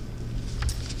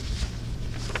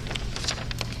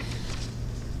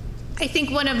 I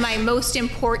think one of my most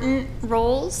important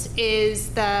roles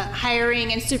is the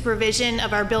hiring and supervision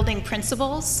of our building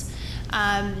principals.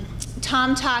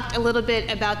 Tom talked a little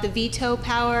bit about the veto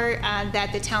power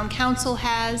that the town council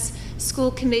has. School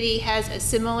committee has a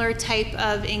similar type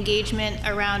of engagement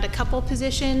around a couple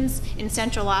positions in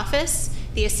central office: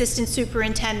 the assistant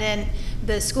superintendent,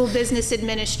 the school business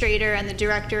administrator, and the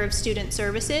director of student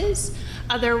services.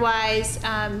 Otherwise,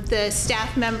 the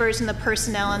staff members and the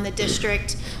personnel in the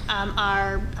district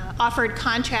are offered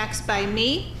contracts by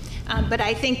me. But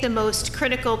I think the most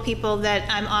critical people that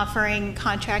I'm offering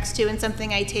contracts to, and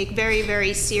something I take very,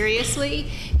 very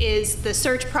seriously, is the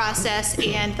search process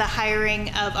and the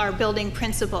hiring of our building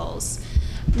principals.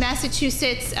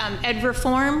 Massachusetts ed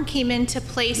reform came into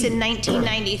place in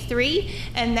 1993,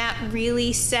 and that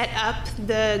really set up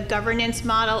the governance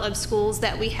model of schools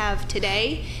that we have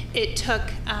today. It took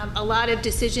a lot of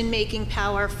decision-making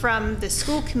power from the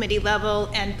school committee level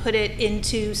and put it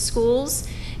into schools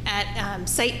at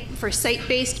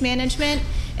site-based management,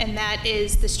 and that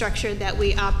is the structure that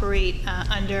we operate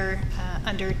under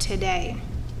today.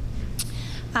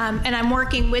 And I'm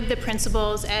working with the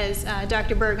principals, as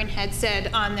Dr. Bergen had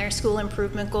said, on their school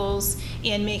improvement goals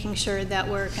and making sure that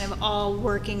we're kind of all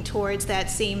working towards that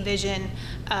same vision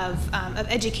of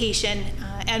education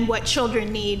and what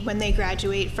children need when they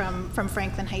graduate from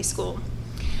Franklin High School.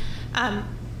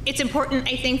 It's important,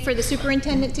 I think, for the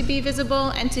superintendent to be visible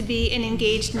and to be an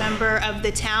engaged member of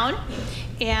the town.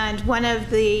 And one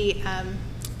of the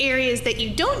areas that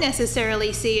you don't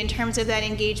necessarily see in terms of that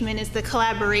engagement is the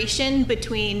collaboration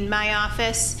between my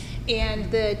office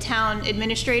and the town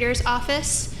administrator's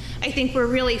office. I think we're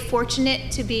really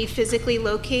fortunate to be physically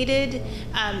located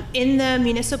in the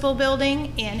municipal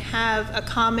building and have a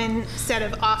common set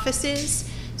of offices,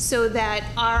 so that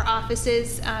our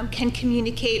offices can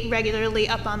communicate regularly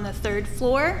up on the 3rd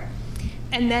floor.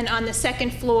 And then on the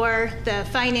 2nd floor, the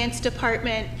finance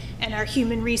department and our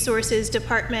human resources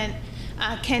department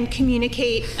can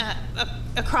communicate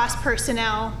across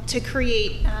personnel to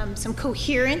create some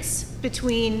coherence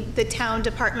between the town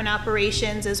department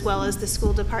operations as well as the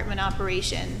school department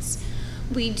operations.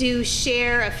 We do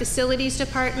share a facilities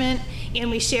department, and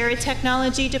we share a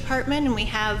technology department, and we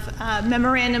have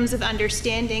memorandums of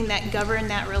understanding that govern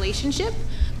that relationship.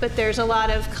 But there's a lot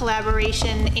of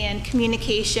collaboration and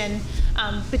communication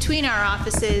between our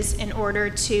offices in order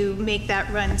to make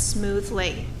that run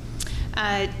smoothly.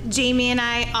 Jamie and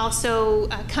I also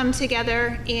come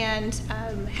together and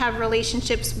have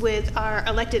relationships with our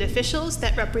elected officials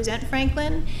that represent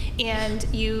Franklin, and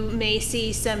you may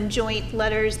see some joint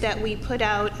letters that we put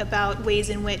out about ways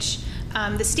in which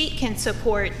the state can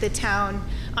support the town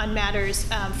on matters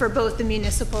for both the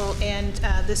municipal and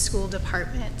the school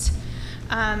department.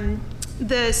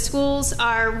 The schools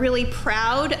are really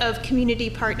proud of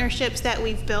community partnerships that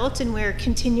we've built, and we're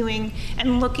continuing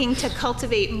and looking to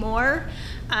cultivate more.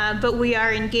 But we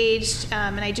are engaged,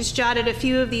 and I just jotted a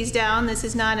few of these down. This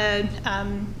is not a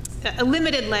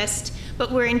limited list,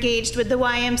 but we're engaged with the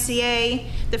YMCA,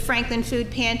 the Franklin Food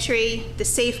Pantry, the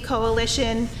SAFE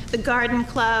Coalition, the Garden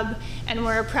Club, and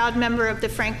we're a proud member of the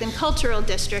Franklin Cultural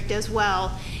District as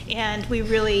well. And we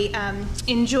really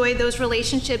enjoy those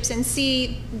relationships and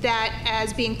see that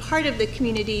as being part of the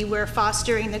community. We're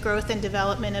fostering the growth and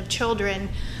development of children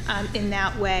in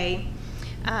that way.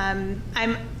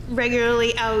 I'm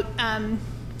regularly out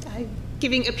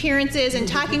giving appearances and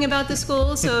talking about the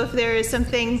school. So if there is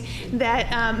something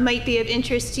that might be of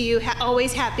interest to you,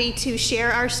 always happy to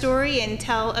share our story and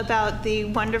tell about the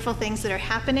wonderful things that are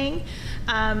happening.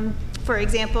 For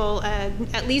example,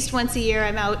 at least once a year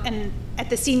I'm out at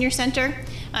the senior center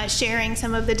sharing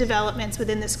some of the developments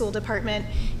within the school department,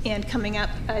 and coming up,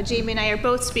 Jamie and I are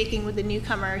both speaking with the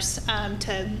newcomers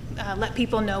to let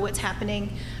people know what's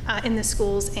happening in the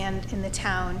schools and in the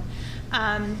town.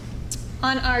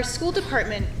 On our school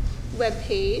department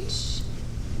webpage,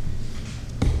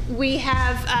 we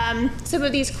have some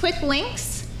of these quick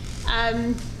links,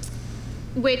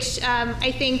 which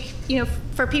I think,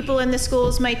 for people in the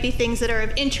schools might be things that are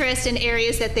of interest and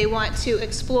areas that they want to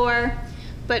explore.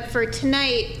 But for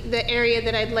tonight, the area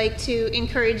that I'd like to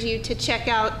encourage you to check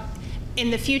out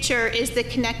in the future is the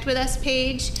Connect With Us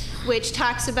page, which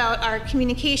talks about our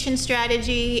communication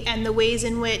strategy and the ways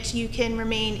in which you can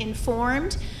remain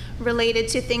informed related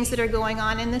to things that are going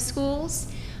on in the schools.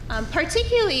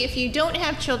 Particularly if you don't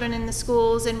have children in the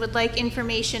schools and would like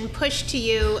information pushed to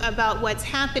you about what's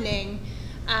happening,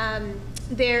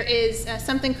 there is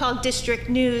something called District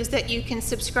News that you can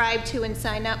subscribe to and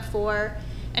sign up for.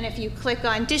 And if you click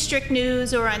on District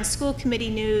News or on School Committee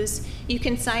News, you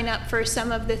can sign up for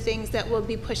some of the things that we'll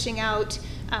be pushing out.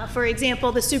 For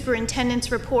example, the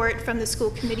superintendent's report from the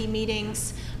school committee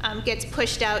meetings gets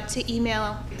pushed out to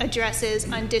email addresses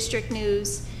on District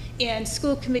News. And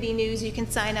School Committee News, you can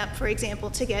sign up, for example,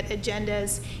 to get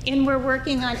agendas. And we're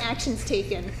working on actions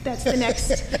taken. That's the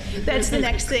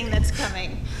next thing that's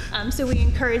coming. So we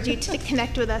encourage you to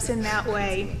connect with us in that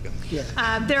way.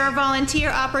 There are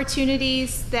volunteer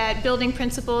opportunities that building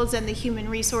principals and the Human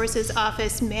Resources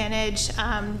Office manage,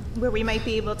 where we might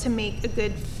be able to make a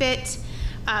good fit.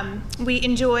 We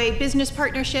enjoy business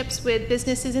partnerships with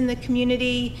businesses in the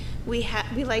community. We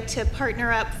like to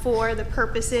partner up for the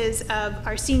purposes of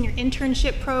our senior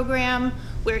internship program,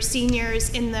 where seniors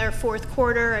in their fourth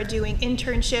quarter are doing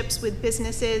internships with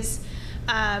businesses,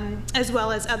 as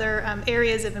well as other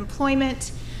areas of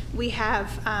employment. We have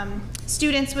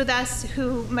students with us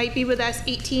who might be with us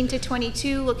 18 to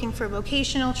 22 looking for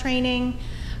vocational training.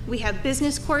 We have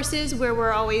business courses where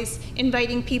we're always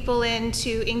inviting people in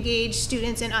to engage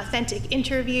students in authentic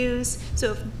interviews.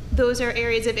 So if those are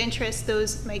areas of interest,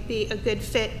 those might be a good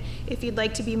fit if you'd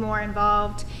like to be more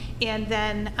involved. And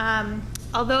then,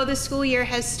 although the school year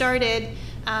has started,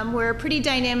 we're a pretty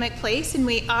dynamic place and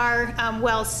we are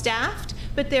well staffed,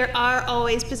 but there are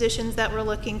always positions that we're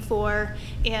looking for.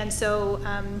 And so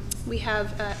we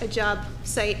have a job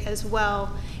site as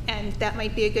well. And that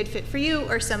might be a good fit for you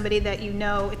or somebody that you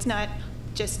know. It's not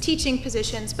just teaching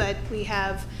positions, but we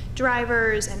have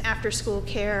drivers and after-school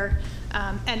care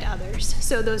and others.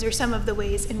 So those are some of the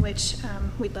ways in which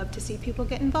we'd love to see people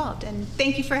get involved. And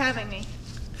thank you for having me.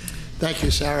 Thank you,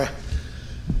 Sarah.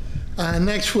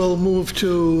 Next, we'll move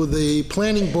to the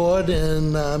Planning Board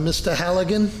and Mr.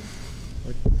 Halligan.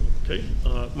 Okay.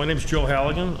 My name is Joe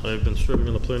Halligan. I've been serving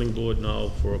on the Planning Board now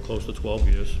for close to 12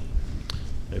 years.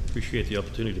 I appreciate the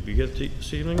opportunity to be here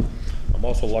this evening. I'm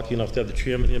also lucky enough to have the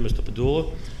chairman here, Mr.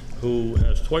 Padula, who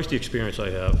has twice the experience I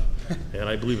have, and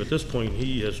I believe at this point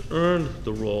he has earned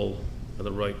the role and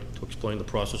the right to explain the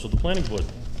process of the Planning Board.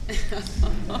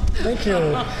 Thank you.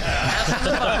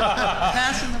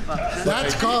 Passing the buck.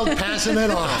 That's called passing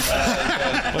it off.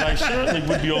 But I certainly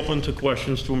would be open to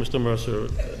questions through Mr. Mercer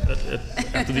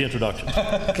after the introduction.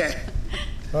 Okay.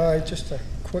 All right, just a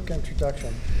quick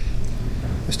introduction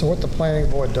as to what the Planning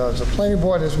Board does. The Planning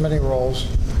Board has many roles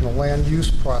in the land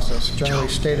use process. Generally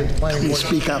stated, the Planning Board...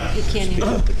 Speak up. You can't hear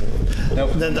me.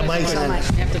 Nope. Then the mic's on.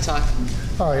 You have to talk.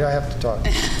 All right, I have to talk.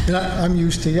 I'm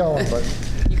used to yelling, but...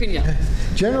 You can yell.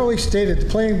 Generally stated, the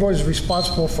Planning Board is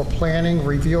responsible for planning,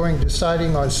 reviewing,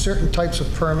 deciding on certain types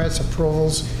of permits,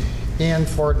 approvals, and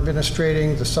for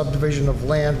administrating the subdivision of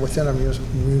land within a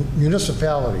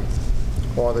municipality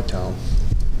or the town.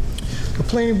 The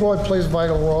Planning Board plays a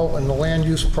vital role in the land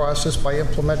use process by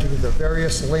implementing the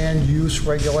various land use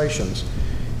regulations.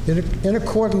 In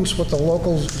accordance with the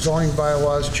local zoning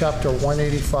bylaws, Chapter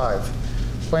 185,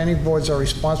 planning boards are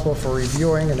responsible for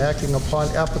reviewing and acting upon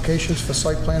applications for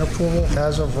site plan approval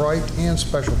as of right and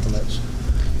special permits.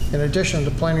 In addition,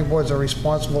 the planning boards are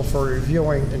responsible for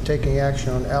reviewing and taking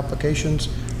action on applications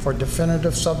for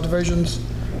definitive subdivisions,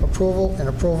 approval, and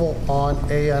approval on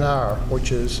A&R,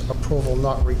 which is approval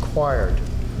not required.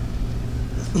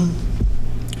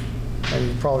 And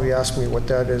you probably ask me what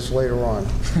that is later on.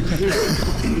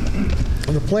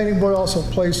 And the Planning Board also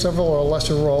plays several or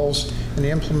lesser roles in the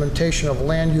implementation of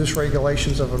land use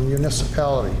regulations of a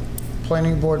municipality. The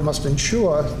Planning Board must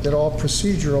ensure that all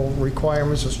procedural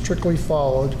requirements are strictly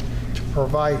followed to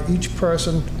provide each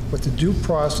person with the due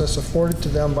process afforded to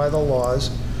them by the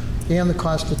laws and the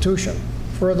Constitution.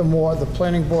 Furthermore, the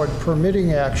planning board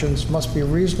permitting actions must be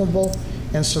reasonable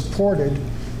and supported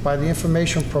by the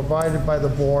information provided by the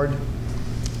board,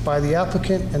 by the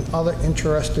applicant, and other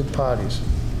interested parties.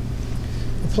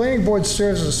 The planning board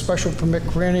serves as a special permit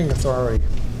granting authority.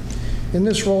 In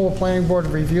this role, the planning board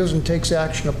reviews and takes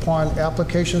action upon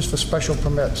applications for special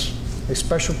permits. A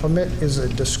special permit is a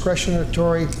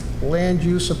discretionary land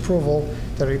use approval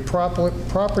that a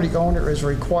property owner is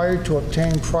required to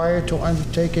obtain prior to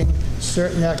undertaking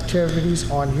certain activities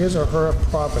on his or her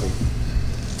property.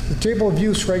 The table of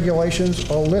use regulations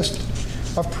or list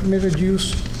of permitted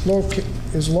use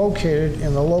is located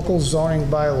in the local zoning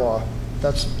bylaw.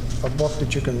 That's a book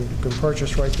that you can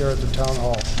purchase right there at the town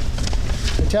hall.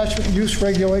 Attachment use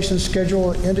regulations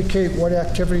schedule indicate what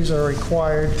activities are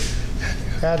required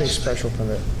at a special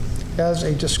permit. As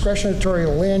a discretionary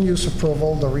land use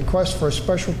approval, the request for a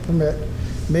special permit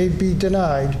may be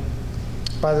denied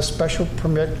by the special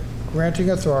permit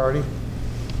granting authority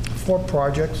for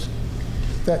projects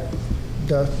that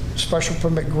the special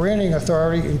permit granting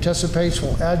authority anticipates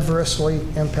will adversely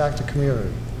impact the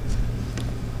community.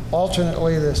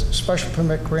 Alternately, the special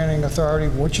permit granting authority,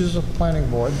 which is the planning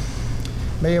board,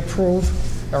 may approve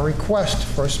a request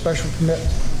for a special permit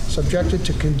subjected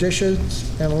to conditions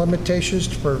and limitations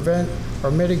to prevent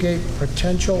or mitigate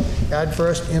potential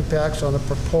adverse impacts on the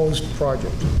proposed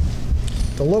project.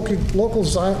 The local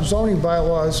zoning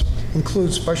bylaws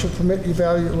include special permit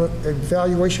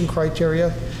evaluation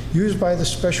criteria used by the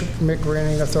special permit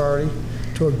granting authority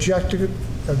to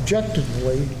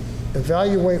objectively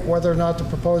evaluate whether or not the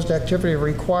proposed activity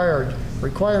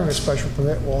requiring a special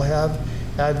permit will have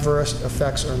adverse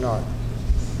effects or not.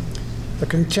 The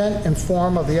content and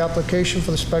form of the application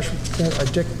for the special permit are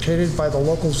dictated by the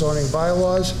local zoning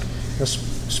bylaws, the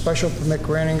special permit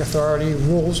granting authority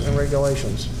rules and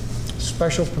regulations.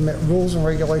 Special permit rules and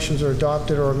regulations are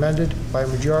adopted or amended by a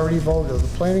majority vote of the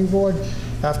planning board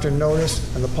after notice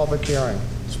and the public hearing.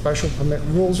 Special permit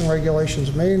rules and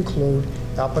regulations may include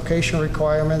application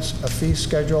requirements, a fee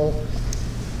schedule,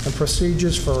 and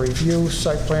procedures for review,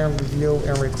 site plan review,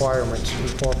 and requirements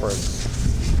incorporated.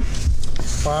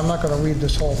 Well, I'm not going to read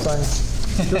this whole thing.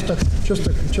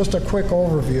 Just a quick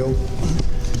overview.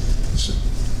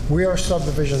 Where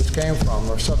subdivisions came from,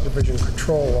 or subdivision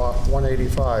control law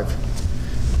 185,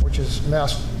 which is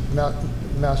Mass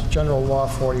General Law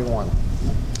 41.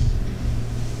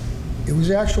 It was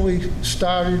actually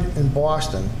started in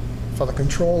Boston for the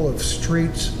control of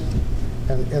streets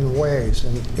and ways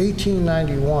in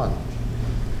 1891.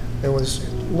 It was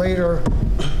later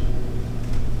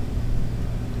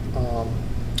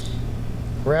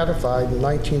ratified in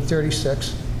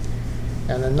 1936,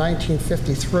 and in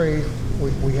 1953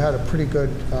 we had a pretty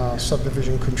good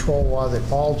subdivision control law that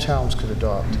all towns could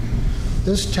adopt.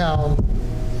 This town,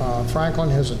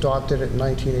 Franklin, has adopted it in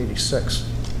 1986.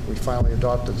 We finally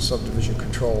adopted the subdivision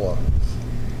control law.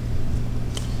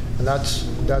 And that's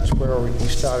where we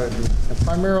started. And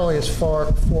primarily as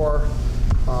for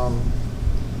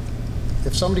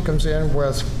if somebody comes in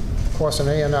with, of course, an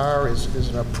A&R is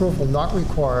an approval not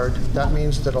required, that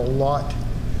means that a lot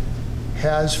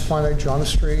has frontage on the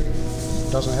street,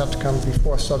 doesn't have to come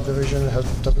before subdivision,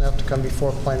 doesn't have to come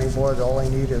before planning board, all they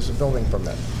need is a building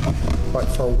permit. But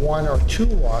for 1 or 2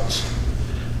 lots,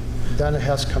 then it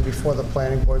has to come before the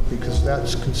planning board because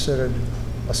that's considered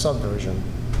a subdivision,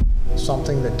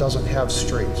 something that doesn't have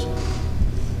streets.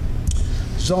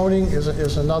 Zoning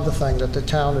is another thing that the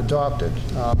town adopted.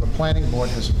 The planning board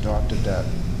has adopted that.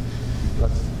 The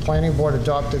planning board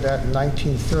adopted that in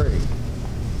 1930,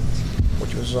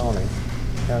 which was zoning.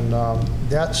 And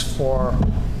that's for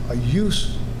a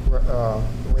use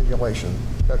regulation.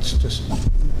 That's just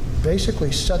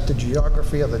basically set the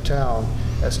geography of the town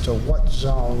as to what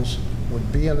zones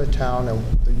would be in the town and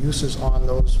the uses on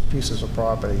those pieces of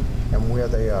property and where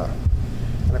they are.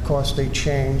 And of course, they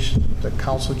change, the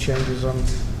council changes them.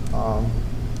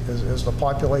 As the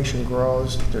population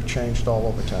grows, they're changed all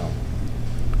over town.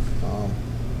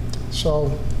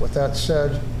 So with that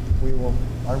said,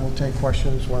 I will take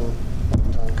questions when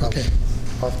time comes. Okay.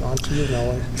 On to you,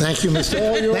 Melanie. Thank you,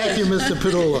 Mr.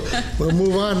 Padula. We'll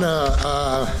move on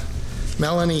to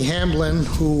Melanie Hamblin,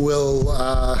 who will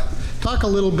talk a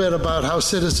little bit about how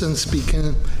citizens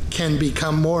can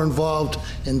become more involved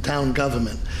in town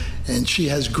government. And she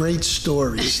has great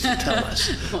stories to tell us.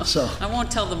 Well, So I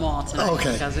won't tell them all tonight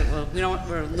Okay. because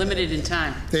we're limited in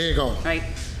time. there you go. Right.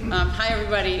 Hi,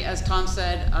 everybody. As Tom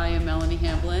said, I am Melanie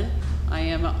Hamblin. I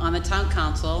am on the town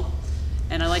council,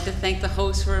 and I'd like to thank the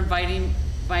host for inviting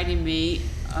me.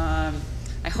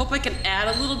 I hope I can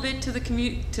add a little bit to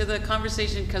the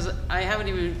conversation, because I haven't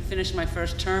even finished my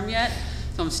first term yet,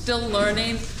 so I'm still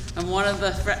learning. I'm one of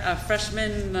the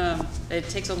freshmen. It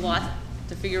takes a lot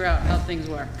to figure out how things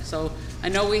work. So I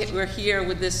know we're here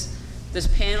with this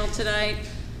panel tonight.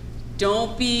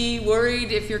 Don't be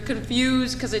worried if you're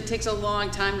confused, because it takes a long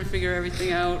time to figure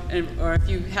everything out, or if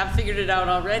you have figured it out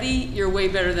already, you're way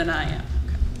better than I am.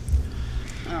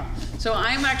 Okay. So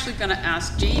I'm actually going to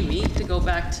ask Jamie to go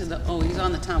back to he's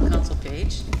on the town council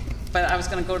page, but I was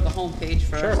going to go to the home page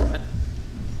first. Sure. But,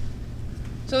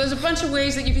 so there's a bunch of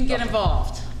ways that you can get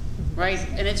involved, right?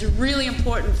 And it's really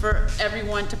important for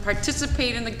everyone to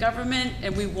participate in the government,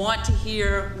 and we want to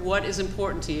hear what is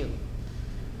important to you.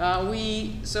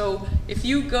 So if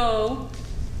you go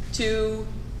to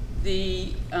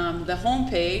the home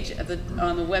page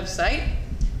on the website,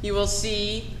 you will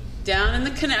see down in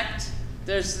the Connect,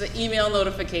 there's the email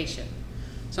notification.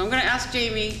 So I'm going to ask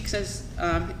Jamie, since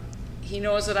he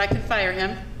knows that I can fire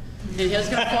him, and he's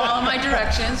going to follow my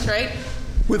directions, right?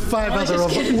 With five other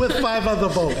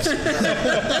votes.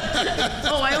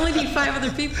 Oh, I only need 5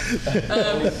 other people.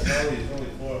 Only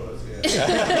 4 of us here.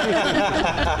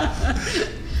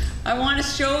 I want to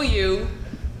show you,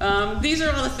 these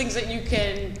are all the things that you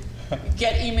can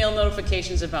get email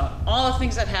notifications about, all the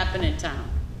things that happen in town.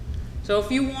 So if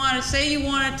you want to, say you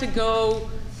wanted to go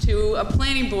to a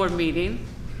planning board meeting,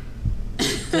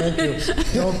 Thank you.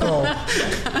 Don't go.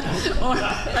 or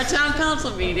a town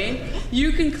council meeting,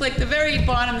 you can click the very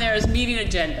bottom there is meeting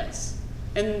agendas.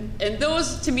 And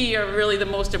those to me are really the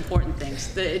most important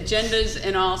things, the agendas,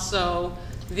 and also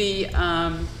the,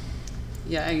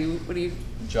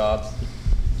 jobs.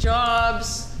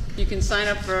 You can sign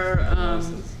up for,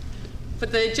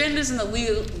 but the agendas and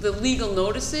the legal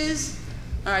notices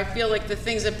are, I feel like, the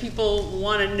things that people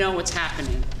want to know what's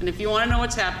happening. And if you want to know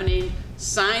what's happening,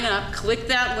 sign up, click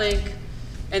that link,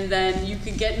 and then you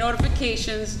can get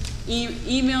notifications,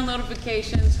 email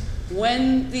notifications,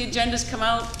 when the agendas come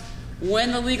out,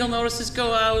 when the legal notices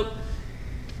go out.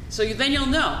 So then you'll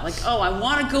know, like, oh, I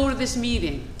want to go to this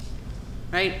meeting,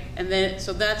 right? And then,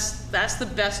 so that's the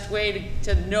best way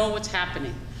to know what's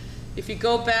happening. If you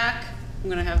go back,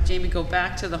 I'm going to have Jamie go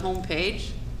back to the home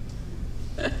page.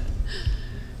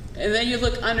 And then you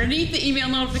look underneath the email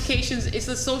notifications, it's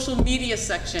the social media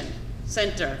center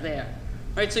there,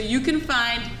 right? So you can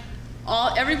find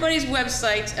everybody's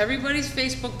websites, everybody's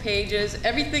Facebook pages,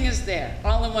 everything is there,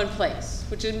 all in one place,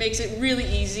 which makes it really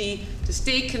easy to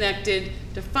stay connected,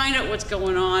 to find out what's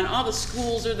going on. All the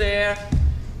schools are there,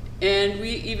 and we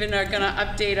even are going to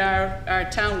update our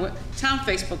town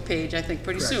Facebook page, I think,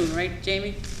 pretty soon, right,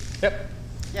 Jamie? Yep.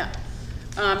 Yeah.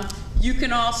 You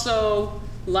can also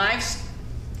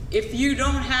if you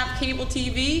don't have cable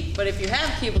TV, but if you have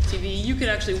cable TV, you can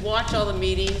actually watch all the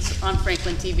meetings on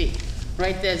Franklin TV,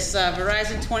 right? There's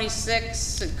Verizon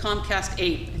 26 and Comcast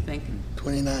 8, I think.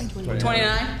 29.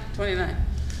 29? 29.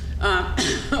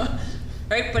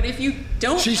 Right, but if you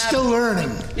don't She's still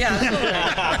learning. Yeah, I'm still learning.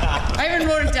 I even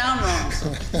wrote it down wrong,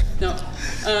 so, no.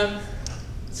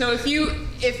 So if you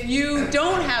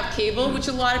don't have cable, which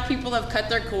a lot of people have cut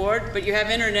their cord, but you have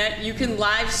internet, you can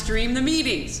live stream the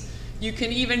meetings. You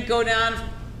can even go down,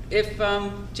 if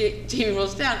Jamie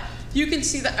rolls down, you can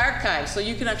see the archive, so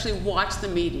you can actually watch the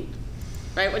meeting,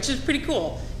 right? Which is pretty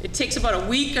cool. It takes about a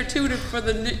week or 2 for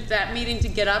that meeting to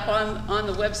get up on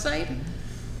the website,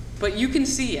 but you can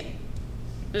see it.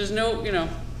 There's no,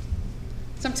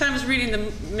 sometimes reading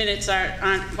the minutes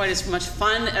aren't quite as much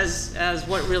fun as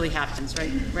what really happens,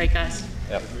 right? Right, guys?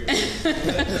 Yep.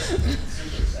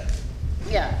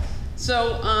 Yeah.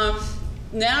 So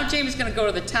now Jamie's going to go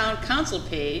to the town council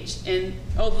page and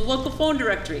the local phone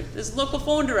directory. There's a local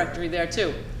phone directory there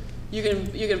too. You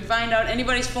can find out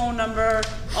anybody's phone number,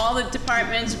 all the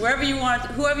departments, whoever you want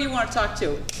to talk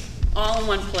to, all in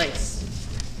one place.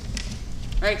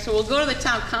 Right. So we'll go to the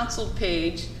town council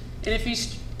page, and if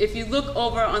you look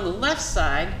over on the left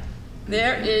side,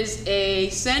 there is a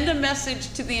send a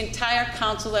message to the entire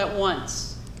council at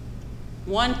once.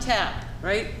 One tap,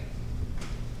 right?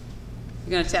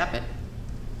 You're going to tap it?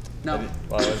 No.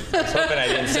 Well, I was hoping I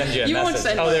didn't send you a message. Won't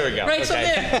send Oh, there we go. Right,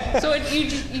 Okay. so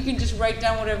you can just write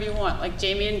down whatever you want. Like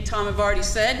Jamie and Tom have already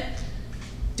said,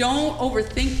 don't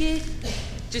overthink it.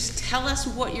 Just tell us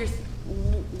what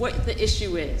the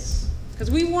issue is. Because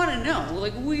we want to know.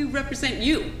 Like, we represent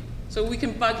you, so we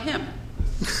can bug him.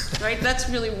 Right? That's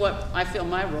really what I feel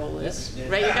my role is.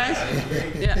 Right, you guys?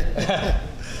 Yeah.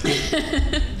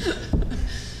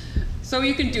 So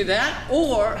you can do that,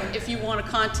 or if you want to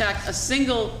contact a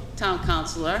single town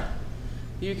councilor,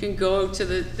 you can go to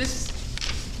this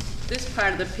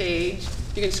part of the page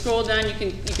You can scroll down, you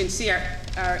can see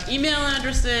our email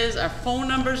addresses, our phone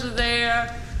numbers are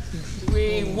there.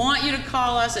 We want you to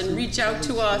call us and reach out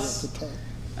to us.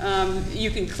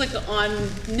 You can click on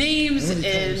names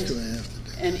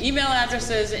and email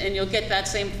addresses, and you'll get that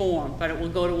same form, but it will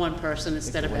go to one person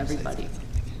instead of everybody.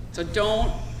 So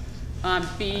don't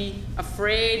be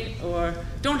afraid or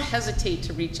don't hesitate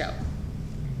to reach out.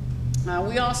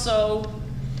 We also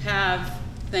have,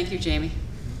 thank you, Jamie.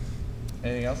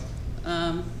 Anything else?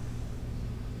 I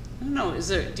don't know,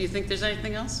 do you think there's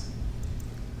anything else?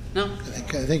 No? I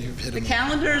think you've hit The them all.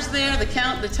 calendar's there, the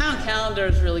town calendar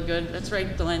is really good. That's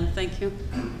right, Glenn, thank you.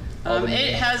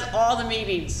 It has all the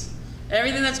meetings,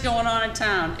 everything that's going on in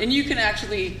town. And you can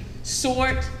actually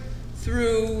sort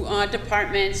through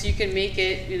departments. You can make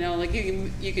it, like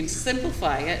you can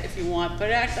simplify it if you want, but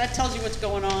that tells you what's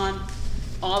going on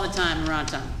all the time around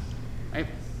town, right?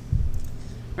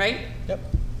 Right? Yep.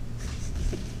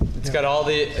 It's got all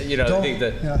the,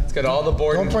 it's got all the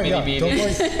board and Don't bring committee up,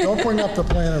 meetings. don't bring up the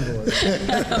planning board.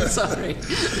 I'm sorry.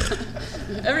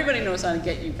 Everybody knows how to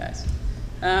get you guys.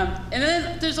 And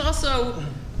then there's also,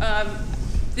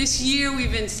 this year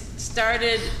we've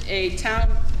started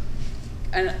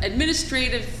an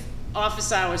administrative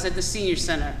office hours at the senior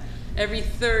center every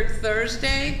third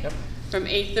Thursday from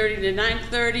 8:30 to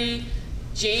 9:30.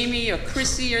 Jamie or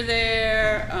Chrissy are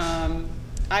there.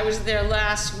 I was there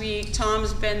last week.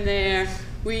 Tom's been there.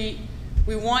 We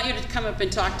want you to come up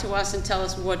and talk to us and tell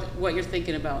us what you're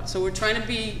thinking about. So we're trying to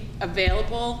be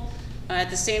available. At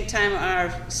the same time,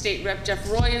 our state rep Jeff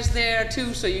Roy is there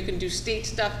too, so you can do state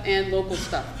stuff and local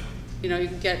stuff. You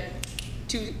can get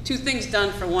two things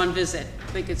done for one visit.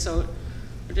 I think it's so.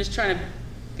 We're just trying to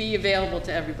be available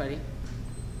to everybody.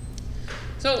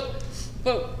 So,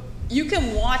 but you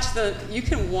can watch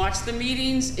the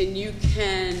meetings and you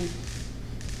can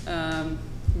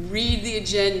read the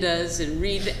agendas and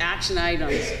read the action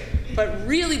items. But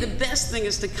really, the best thing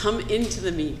is to come into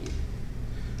the meeting.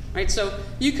 Right, so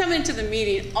you come into the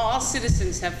meeting, all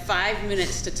citizens have 5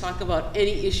 minutes to talk about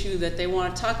any issue that they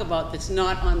want to talk about that's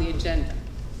not on the agenda.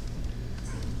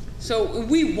 So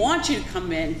we want you to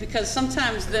come in because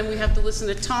sometimes then we have to listen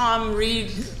to Tom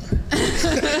read.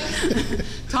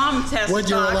 Tom has What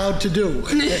you're allowed to do.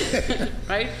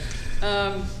 Right?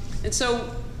 And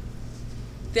so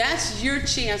that's your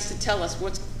chance to tell us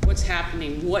what's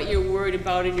happening, what you're worried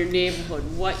about in your neighborhood,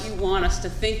 what you want us to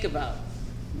think about.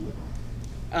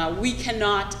 We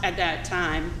cannot, at that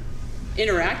time,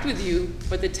 interact with you,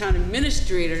 but the town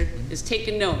administrator is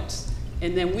taking notes,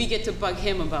 and then we get to bug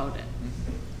him about it.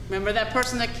 Remember that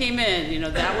person that came in,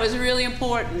 that was really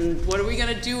important. What are we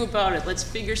going to do about it? Let's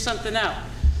figure something out.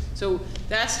 So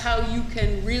that's how you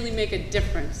can really make a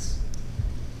difference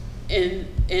in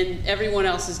everyone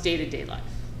else's day-to-day life,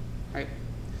 right?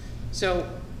 So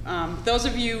those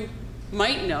of you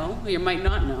might know, or you might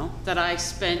not know, that I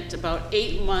spent about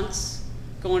 8 months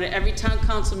going to every town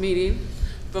council meeting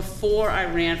before I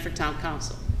ran for town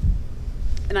council.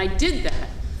 And I did that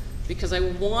because I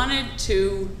wanted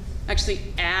to actually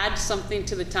add something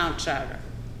to the town charter.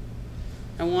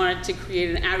 I wanted to create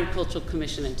an agricultural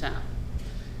commission in town.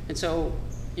 And so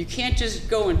you can't just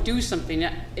go and do something.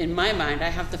 In my mind, I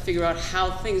have to figure out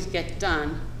how things get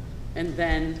done and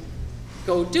then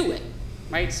go do it,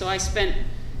 right? So I spent,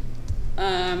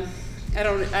 I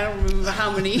don't remember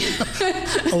how many.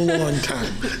 A long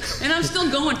time. And I'm still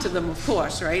going to them, of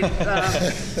course, right?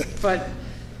 But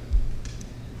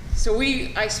so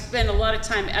I spent a lot of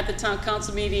time at the town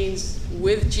council meetings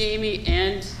with Jamie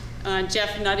and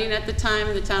Jeff Nutting at the time,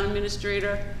 the town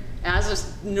administrator,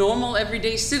 as a normal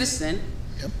everyday citizen,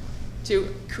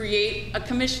 to create a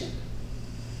commission.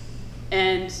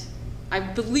 And I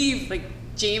believe like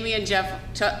Jamie and Jeff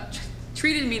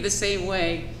treated me the same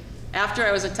way after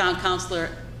I was a town councilor,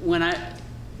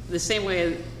 the same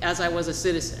way as I was a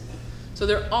citizen. So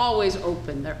they're always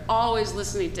open. They're always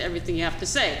listening to everything you have to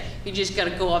say. You just got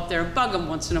to go up there and bug them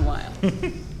once in a while.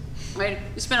 Right?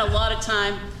 We spent a lot of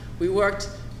time. We worked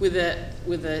with the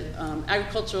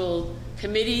agricultural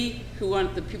committee,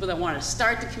 the people that wanted to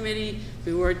start the committee.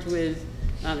 We worked with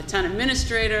the town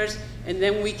administrators, and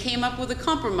then we came up with a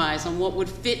compromise on what would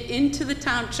fit into the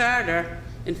town charter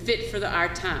and fit for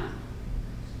our town.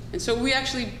 And so we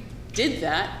actually did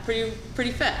that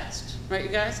pretty fast, right, you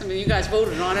guys? I mean, you guys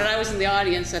voted on it. I was in the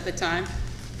audience at the time,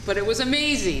 but it was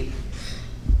amazing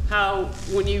how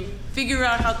when you figure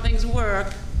out how things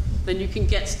work, then you can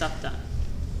get stuff done,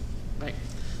 right?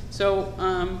 So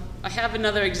I have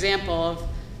another example of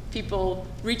people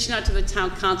reaching out to the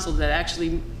town council that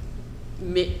actually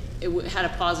had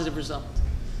a positive result.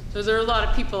 So there are a lot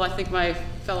of people, I think my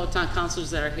fellow town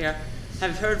councilors that are here,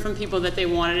 have heard from people that they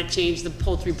wanted to change the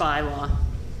poultry bylaw,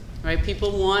 right?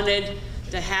 People wanted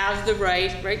to have the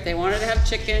right? They wanted to have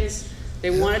chickens. They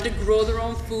wanted to grow their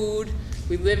own food.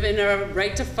 We live in a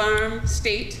right to farm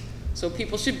state, so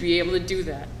people should be able to do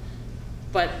that.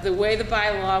 But the way the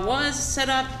bylaw was set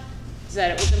up is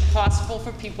that it was impossible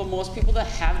for most people to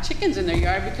have chickens in their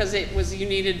yard because you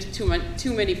needed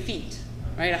too many feet,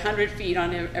 right? 100 feet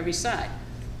on every side.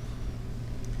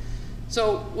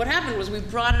 So what happened was we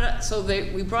brought it up.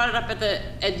 We brought it up at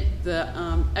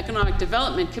the Economic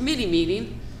Development Committee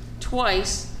meeting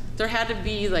twice. There had to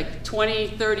be like 20,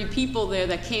 30 people there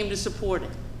that came to support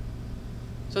it.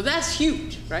 So that's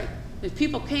huge, right? If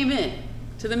people came in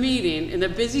to the meeting in their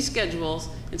busy schedules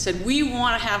and said, we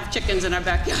want to have chickens in our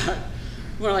backyard,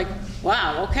 we're like,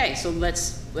 wow, okay, so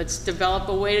let's develop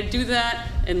a way to do that,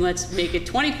 and let's make it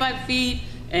 25 feet,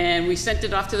 and we sent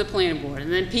it off to the planning board.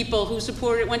 And then people who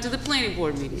supported it went to the planning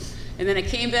board meeting. And then it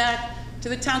came back to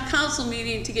the town council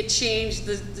meeting to get changed,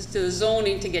 to the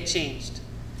zoning to get changed.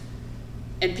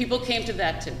 And people came to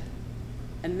that too.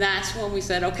 And that's when we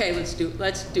said, okay, let's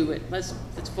do it. Let's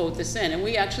vote this in. And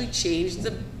we actually changed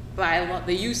the bylaw,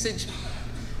 the usage,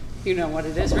 you know what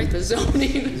it is, right? The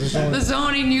zoning, the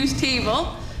zoning use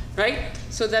table, right?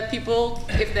 So that people,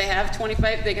 if they have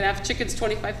 25, they can have chickens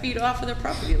 25 feet off of their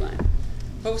property line.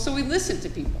 But so we listened to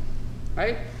people,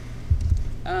 right?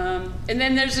 And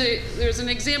then there's an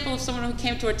example of someone who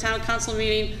came to a town council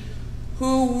meeting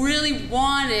who really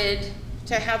wanted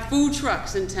to have food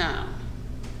trucks in town,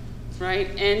 right?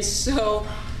 And so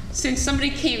since somebody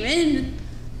came in,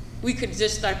 we could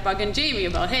just start bugging Jamie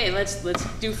about, hey, let's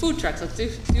do food trucks. Let's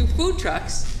do food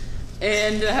trucks.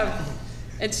 And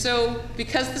so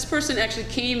because this person actually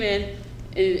came in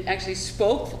and actually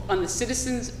spoke on the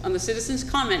citizens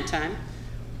comment time,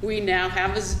 we now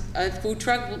have a food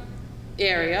truck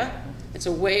area. It's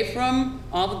away from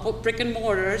all the brick and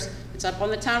mortars. It's up on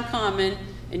the town common,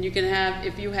 and you can have,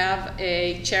 if you have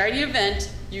a charity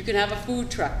event, you can have a food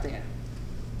truck there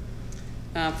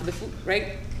for the food,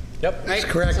 right? Yep, right? That's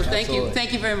correct. So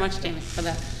thank you very much, Jamie, for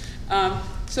that.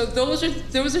 So those are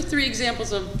 3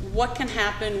 examples of what can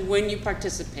happen when you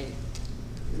participate,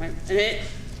 right? And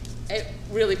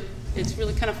it's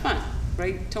really kind of fun,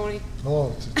 right, Tony?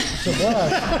 Oh, it's a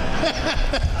blast.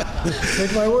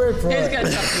 Take my word for it.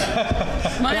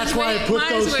 That's why I put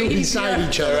those two beside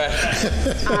each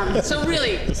other. So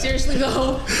really, seriously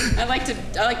though, I like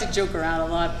to joke around a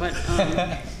lot, but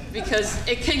because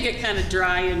it can get kind of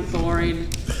dry and boring.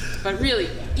 But really,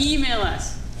 email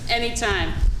us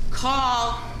anytime.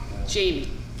 Call Jamie,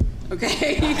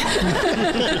 okay?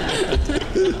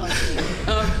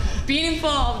 Being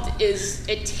involved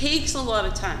it takes a lot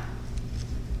of time,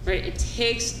 right? It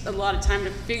takes a lot of time to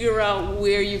figure out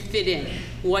where you fit in,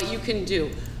 what you can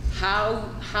do, how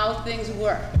things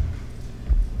work.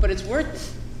 But it's worth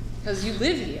it, because you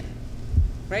live here,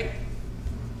 right?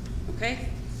 Okay?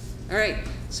 All right,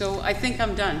 so I think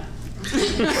I'm done.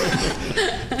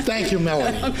 Thank you,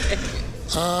 Melanie. Okay.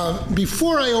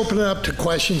 Before I open it up to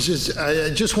questions,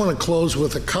 I just want to close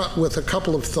with a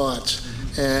couple of thoughts.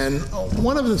 And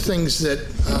one of the things that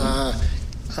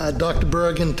Dr.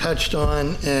 Bergen touched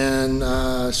on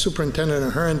and Superintendent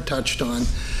Ahern touched on,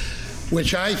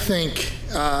 which I think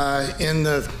in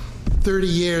the 30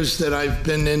 years that I've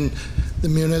been in the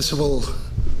municipal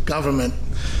government,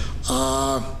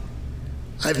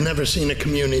 I've never seen a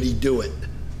community do it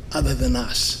other than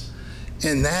us.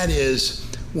 And that is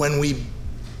when we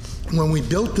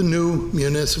built the new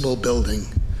municipal building,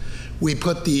 we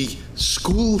put the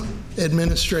school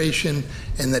administration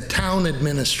and the town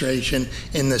administration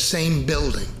in the same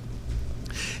building.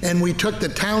 And we took the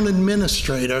town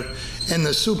administrator and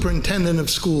the superintendent of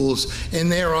schools,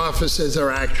 and their offices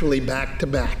are actually back to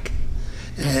back.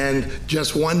 And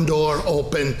just one door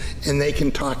open, and they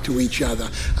can talk to each other.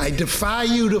 I defy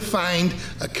you to find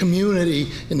a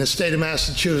community in the state of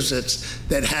Massachusetts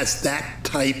that has that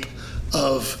type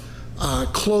of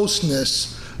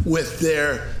closeness with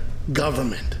their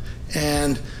government.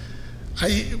 And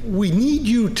we need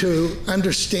you to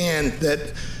understand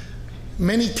that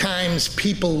many times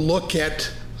people look at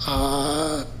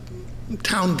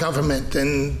town government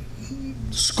and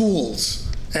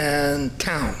schools and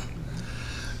town.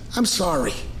 I'm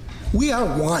sorry. We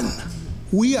are one.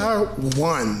 We are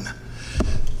one.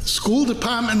 The school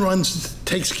department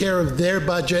takes care of their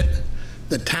budget.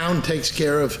 The town takes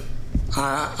care of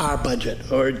our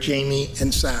budget, or Jamie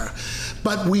and Sarah.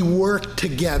 But we work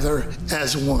together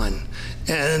as one.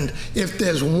 And if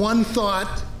there's one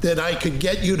thought that I could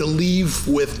get you to leave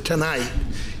with tonight,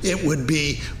 it would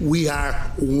be, we are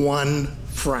one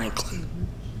Franklin.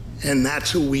 and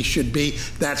that's who we should be.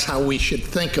 That's how we should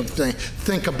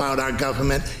think about our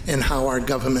government and how our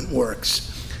government works.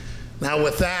 Now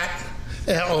with that,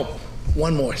 oh,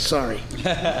 one more, sorry.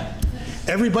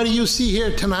 Everybody you see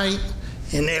here tonight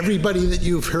and everybody that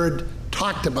you've heard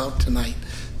talked about tonight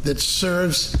that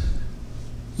serves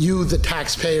you, the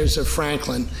taxpayers of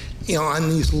Franklin, on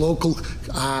these local,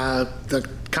 the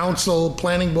council,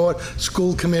 planning board,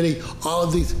 school committee, all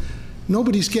of these,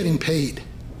 nobody's getting paid.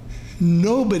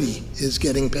 Nobody is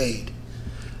getting paid.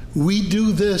 We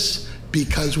do this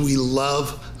because we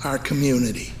love our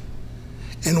community.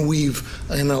 And we've,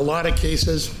 in a lot of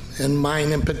cases, and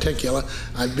mine in particular,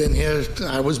 I've been here,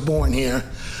 I was born here,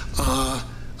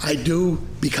 I do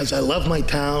because I love my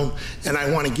town and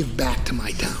I want to give back to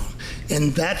my town.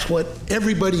 And that's what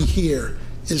everybody here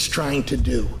is trying to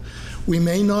do. We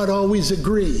may not always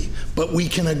agree, but we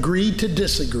can agree to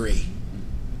disagree.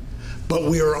 But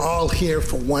we are all here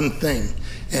for one thing,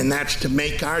 and that's to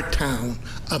make our town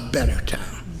a better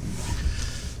town.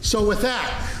 So with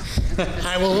that,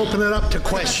 I will open it up to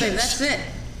questions. That's it.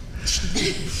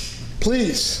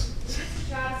 Please.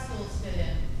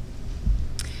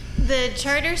 The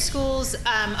charter schools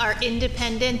are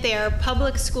independent. They are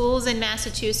public schools in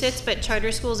Massachusetts, but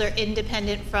charter schools are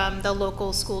independent from the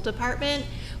local school department.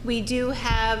 We do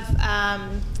have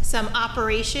some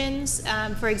operations.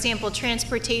 For example,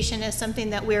 transportation is something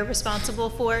that we're responsible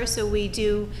for, so we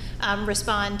do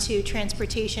respond to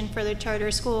transportation for the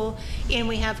charter school. And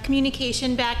we have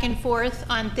communication back and forth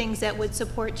on things that would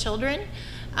support children.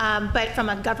 But from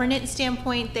a governance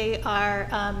standpoint, they are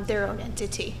their own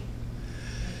entity.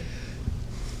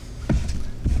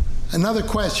 Another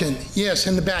question, yes,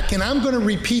 in the back. And I'm going to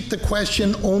repeat the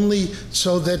question only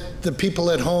so that the people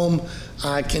at home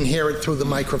can hear it through the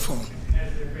microphone.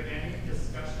 Has there been any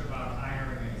discussion about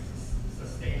hiring a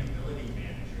sustainability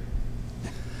manager?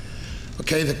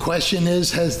 Okay, the question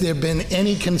is, has there been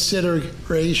any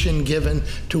consideration given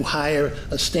to hire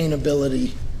a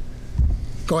sustainability?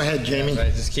 Go ahead, Jamie. Yeah,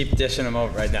 right, just keep dishing them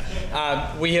over right now.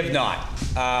 We have not.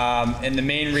 And the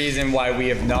main reason why we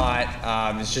have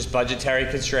not is just budgetary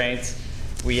constraints.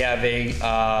 We have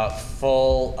a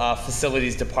full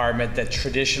facilities department that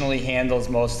traditionally handles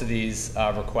most of these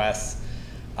requests.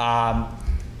 A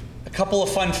couple of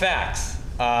fun facts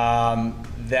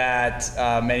that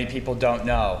many people don't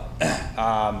know.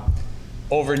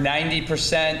 Over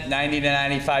 90%, 90 to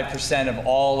 95% of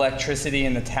all electricity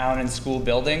in the town and school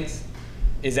buildings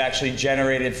is actually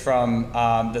generated from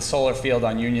the solar field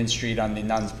on Union Street on the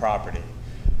Nuns property.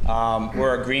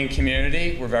 We're a green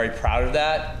community. We're very proud of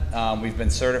that. We've been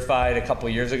certified a couple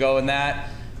years ago in that.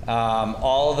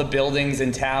 All of the buildings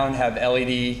in town have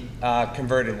LED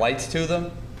converted lights to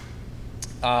them.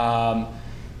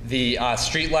 The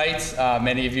street lights,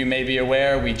 many of you may be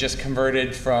aware, we just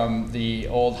converted from the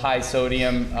old high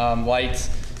sodium lights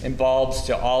and bulbs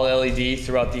to all LED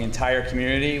throughout the entire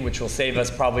community, which will save us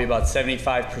probably about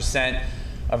 75%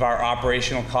 of our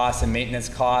operational costs and maintenance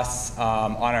costs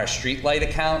on our street light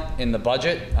account in the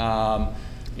budget.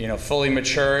 You know, fully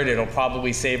matured, it'll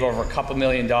probably save over a couple $2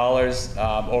 million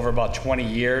over about 20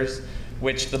 years,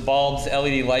 which the bulbs,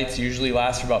 LED lights usually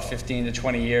last for about 15 to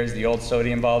 20 years. The old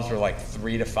sodium bulbs were like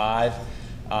 3 to 5.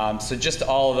 So just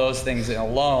all of those things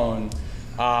alone.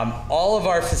 All of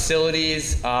our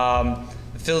facilities,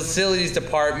 the facilities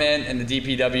department and the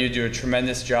DPW do a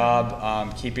tremendous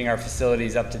job keeping our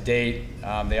facilities up to date.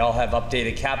 They all have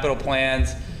updated capital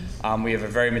plans. We have a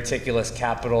very meticulous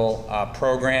capital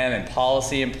program and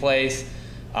policy in place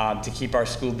to keep our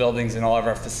school buildings and all of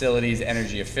our facilities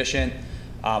energy efficient.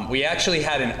 We actually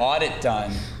had an audit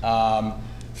done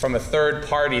from a third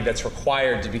party that's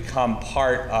required to become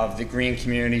part of the Green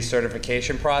Community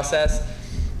Certification process.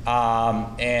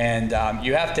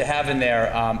 You have to have in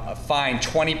there find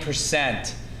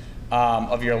 20%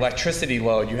 of your electricity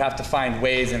load. You have to find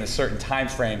ways in a certain time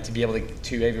frame to be able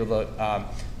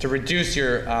to reduce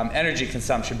your energy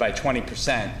consumption by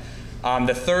 20%.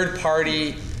 The third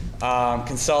party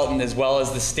consultant, as well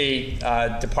as the state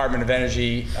Department of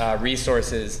Energy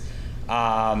Resources,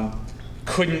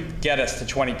 couldn't get us to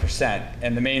 20%.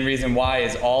 And the main reason why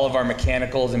is all of our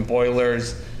mechanicals and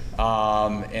boilers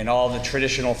and all the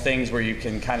traditional things where you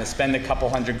can kind of spend a couple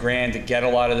 $100,000 to get a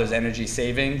lot of those energy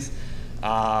savings,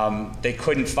 they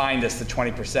couldn't find us the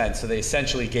 20%. So they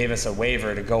essentially gave us a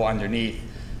waiver to go underneath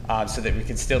so that we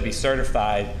could still be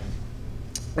certified,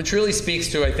 which really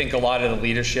speaks to, I think, a lot of the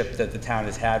leadership that the town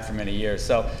has had for many years.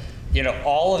 So, you know,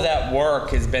 all of that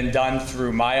work has been done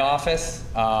through my office.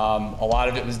 A lot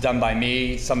of it was done by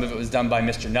me. Some of it was done by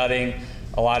Mr. Nutting.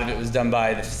 A lot of it was done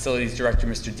by the facilities director,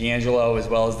 Mr. D'Angelo, as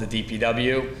well as the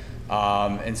DPW.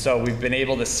 And so we've been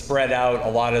able to spread out a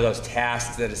lot of those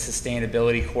tasks that a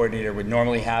sustainability coordinator would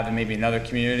normally have in maybe another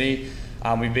community.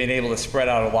 We've been able to spread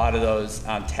out a lot of those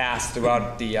tasks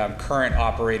throughout the current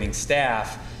operating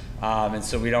staff. And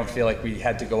so we don't feel like we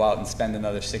had to go out and spend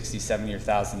another $60,000,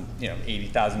 $70,000, or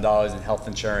 $80,000 in health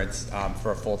insurance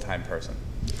for a full-time person.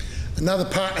 Another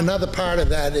part of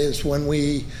that is when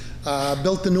we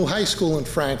built the new high school in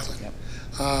Franklin.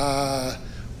 Yep.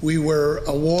 We were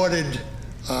awarded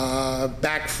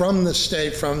back from the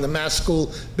state, from the Mass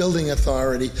School Building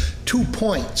Authority, 2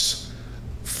 points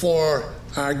for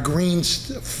our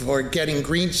for getting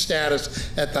green status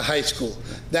at the high school.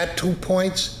 That 2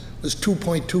 points was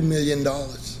 $2.2 million.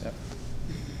 Yep.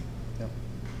 Yep.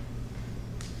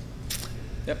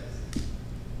 Yep.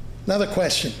 Another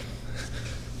question.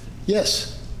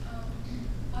 Yes.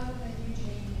 Other than you,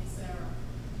 Jamie and Sarah,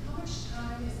 how much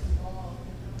time is involved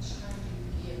and how much time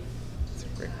do you give? That's a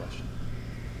great question.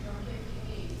 You don't get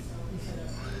paid, so is it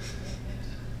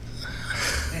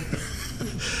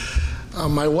a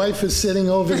My wife is sitting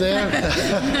over there.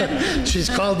 She's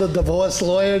called the divorce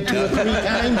lawyer 2 or 3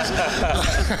 times.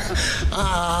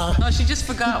 No, she just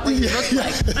forgot what you look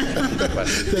like.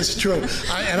 That's true.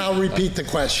 And I'll repeat the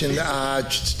question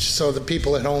so the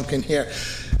people at home can hear.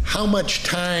 How much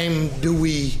time do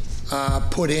we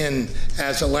put in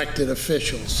as elected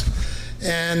officials?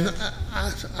 And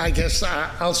I guess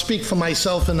I'll speak for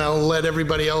myself and I'll let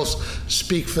everybody else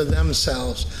speak for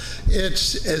themselves.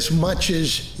 It's as much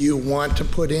as you want to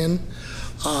put in.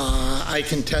 I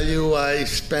can tell you I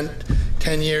spent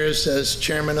 10 years as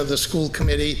chairman of the school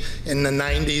committee in the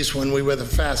 90s when we were the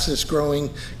fastest growing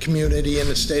community in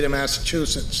the state of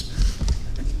Massachusetts.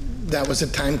 That was a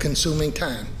time-consuming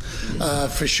time,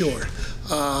 for sure.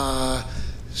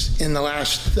 In the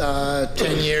last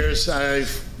 10 years,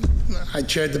 I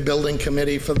chaired the building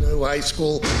committee for the new high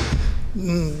school.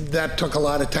 That took a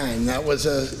lot of time. That was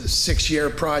a 6-year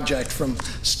project from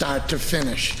start to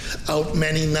finish. Out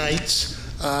many nights,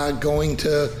 going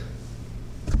to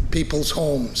people's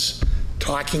homes,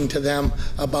 talking to them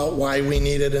about why we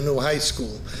needed a new high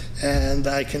school. And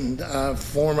I can,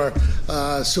 former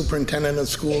superintendent of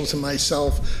schools and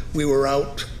myself, we were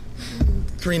out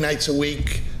 3 nights a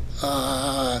week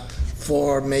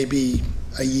for maybe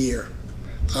a year,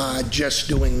 just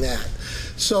doing that.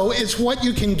 So it's what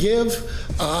you can give,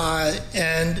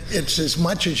 and it's as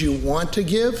much as you want to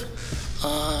give.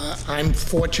 I'm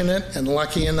fortunate and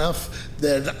lucky enough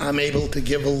that I'm able to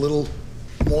give a little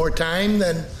more time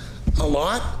than a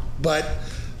lot, but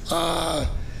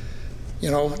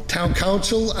you know, town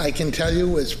council, I can tell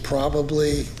you, is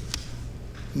probably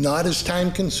not as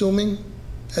time consuming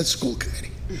as school committee.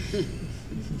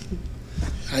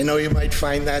 I know you might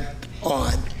find that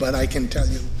odd, but I can tell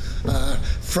you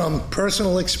from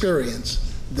personal experience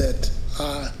that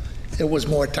it was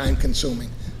more time consuming,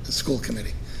 the school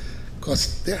committee. Of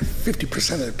course, there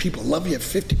 50% of the people love you,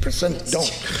 50%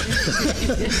 don't.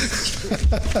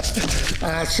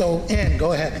 So, Ann,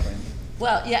 go ahead.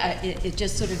 Well, yeah, it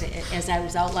just sort of, as I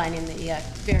was outlining the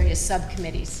various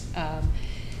subcommittees,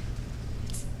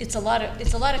 it's a lot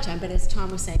of time. But as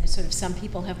Tom was saying, sort of some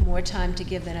people have more time to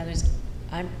give than others.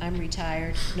 I'm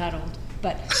retired, not old,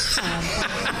 but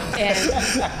and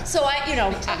so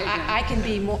I can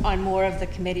be on more of the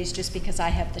committees just because I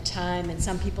have the time, and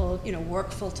some people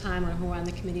work full time or who are on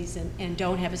the committees and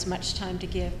don't have as much time to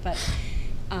give. But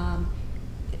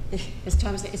as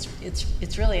Tom said,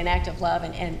 it's really an act of love,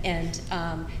 and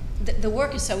the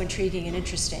work is so intriguing and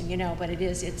interesting, But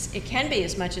it can be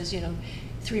as much as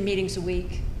 3 meetings a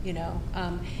week,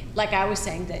 Like I was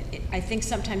saying, that I think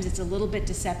sometimes it's a little bit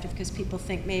deceptive because people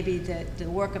think maybe that the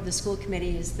work of the school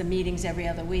committee is the meetings every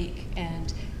other week,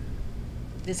 and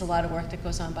there's a lot of work that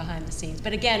goes on behind the scenes.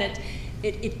 But again,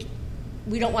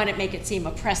 we don't want to make it seem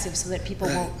oppressive so that people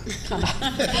won't come out.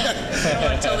 You don't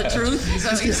want to tell the truth? Is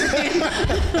that what you're saying?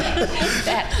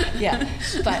 Yeah.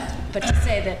 But to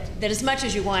say that as much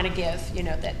as you want to give,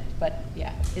 but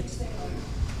yeah, it's.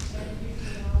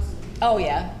 Oh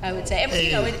yeah, I would say.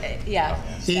 Yeah.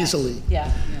 Easily.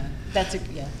 Yeah. That's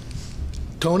yeah.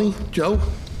 Tony, Joe.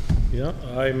 Yeah,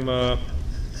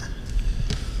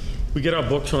 we get our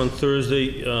books on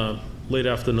Thursday late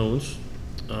afternoons,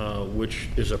 which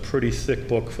is a pretty thick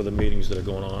book for the meetings that are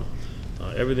going on.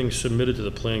 Everything's submitted to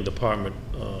the planning department,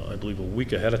 I believe, a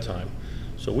week ahead of time.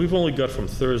 So we've only got from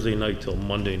Thursday night till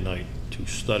Monday night to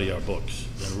study our books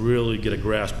and really get a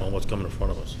grasp on what's coming in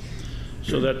front of us.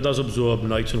 So that does absorb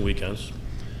nights and weekends.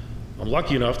 I'm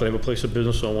lucky enough that I have a place of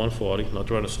business on 140, not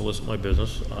trying to solicit my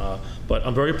business, but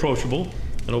I'm very approachable,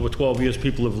 and over 12 years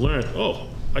people have learned, oh,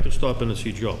 I can stop in and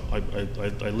see Joe. I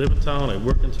live in town, I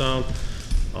work in town,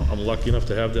 I'm lucky enough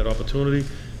to have that opportunity,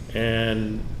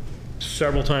 and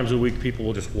several times a week, people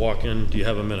will just walk in, do you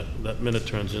have a minute? That minute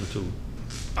turns into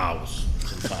hours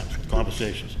sometimes,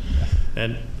 conversations.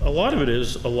 And a lot of it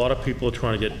is, a lot of people are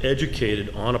trying to get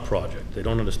educated on a project. They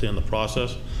don't understand the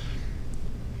process.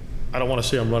 I don't want to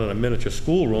say I'm running a miniature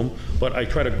schoolroom, but I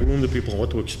try to groom the people on what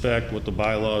to expect, what the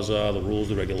bylaws are, the rules,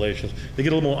 the regulations. They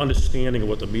get a little more understanding of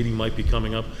what the meeting might be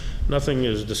coming up. Nothing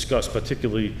is discussed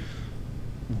particularly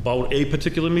about a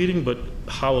particular meeting, but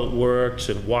how it works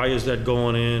and why is that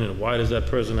going in and why does that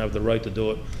person have the right to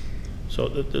do it. So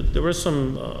there is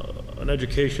an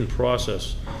education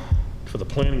process for the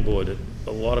planning board that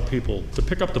a lot of people, to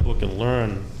pick up the book and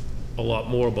learn a lot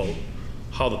more about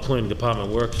how the planning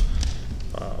department works.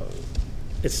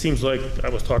 It seems like, I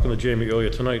was talking to Jamie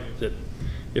earlier tonight, that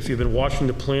if you've been watching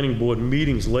the planning board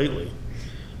meetings lately,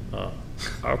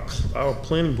 our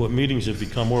planning board meetings have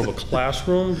become more of a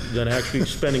classroom than actually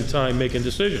spending time making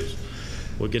decisions.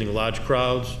 We're getting large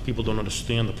crowds, people don't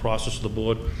understand the process of the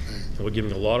board, and we're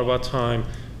giving a lot of our time.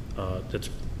 That's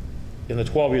in the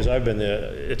 12 years I've been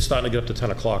there, it's starting to get up to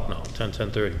 10 o'clock now,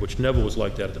 10:30, which never was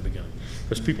like that at the beginning.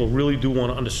 Because people really do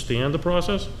want to understand the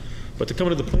process, but they're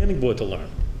coming to the planning board to learn.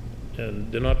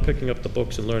 And they're not picking up the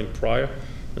books and learning prior,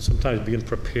 and sometimes being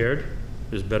prepared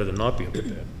is better than not being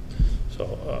prepared.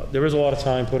 So there is a lot of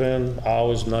time put in,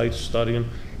 hours, nights, studying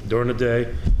during the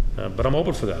day, but I'm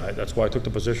open for that. That's why I took the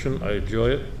position. I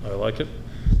enjoy it, I like it,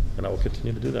 and I will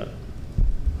continue to do that.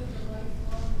 Could the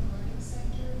lifelong learning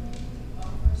center maybe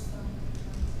offer some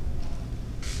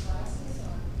classes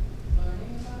on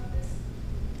learning about this?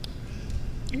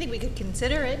 I think we could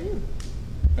consider it.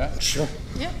 Sure.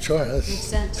 Yeah. Sure. Makes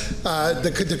sense.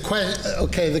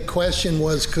 The question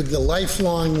was, could the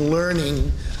lifelong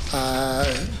learning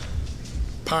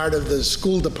part of the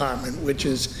school department, which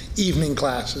is evening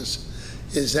classes,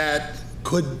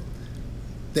 could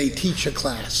they teach a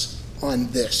class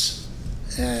on this?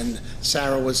 And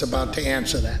Sarah was about to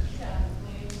answer that.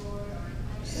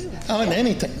 On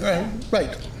anything,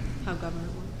 right. How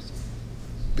government works.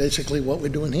 Basically what we're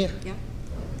doing here. Yeah.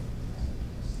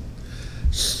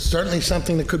 Certainly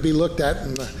something that could be looked at,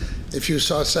 and if you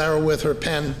saw Sarah with her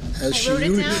pen, as she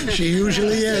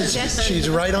usually is, Yes. she's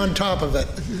right on top of it.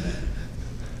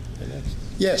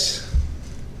 Yes.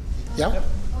 Yeah? I was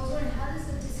wondering, how does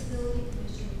the Disability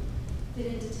Commission fit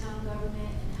into town government,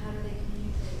 and how do they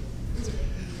communicate? Who do they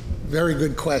communicate? Very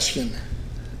good question.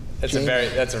 That's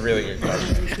a really good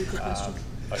question.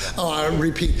 Okay. Oh, I'll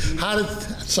repeat. How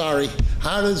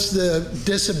does the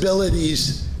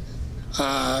disabilities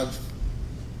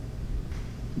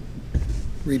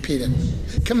repeat it?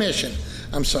 Commission.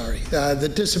 I'm sorry.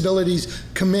 The Disabilities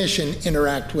Commission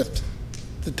interact with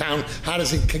the town. How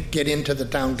does it get into the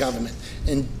town government?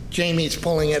 And Jamie's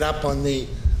pulling it up on the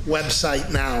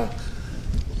website now.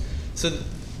 So,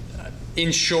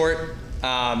 in short,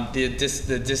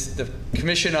 the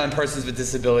Commission on Persons with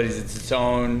Disabilities, it's its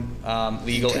own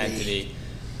legal entity.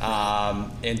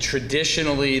 And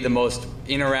traditionally, the most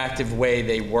interactive way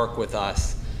they work with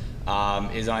us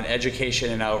is on education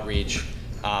and outreach.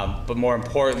 But more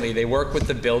importantly, they work with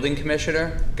the building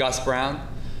commissioner, Gus Brown,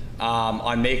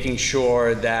 on making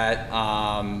sure that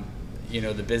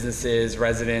the businesses,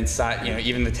 residents,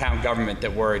 even the town government,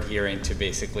 that we're adhering to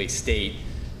basically state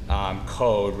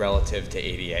code relative to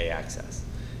ADA access.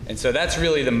 And so that's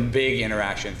really the big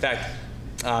interaction. In fact,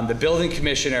 the building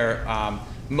commissioner,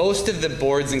 most of the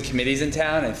boards and committees in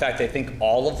town, in fact, I think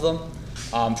all of them,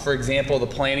 for example, the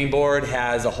planning board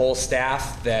has a whole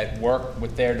staff that work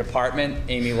with their department.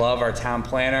 Amy Love, our town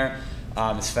planner,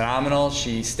 is phenomenal.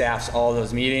 She staffs all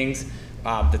those meetings.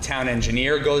 The town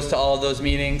engineer goes to all of those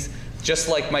meetings. Just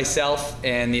like myself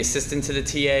and the assistant to the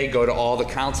TA go to all the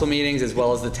council meetings, as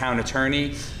well as the town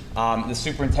attorney. The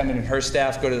superintendent and her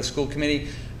staff go to the school committee.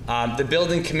 The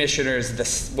building commissioner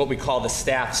is what we call the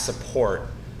staff support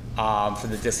for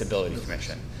the Disability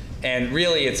Commission. And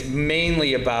really, it's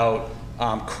mainly about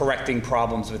correcting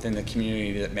problems within the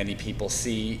community that many people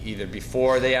see, either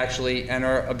before they actually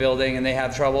enter a building and they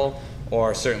have trouble,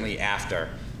 or certainly after.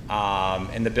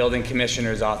 And the building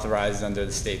commissioner is authorized under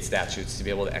the state statutes to be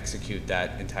able to execute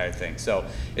that entire thing. So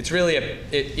it's really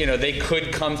they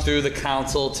could come through the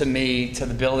council to me, to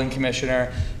the building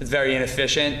commissioner. It's very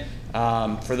inefficient.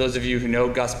 For those of you who know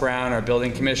Gus Brown, our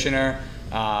building commissioner,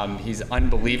 he's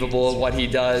unbelievable at what he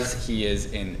does. He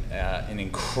is an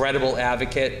incredible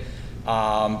advocate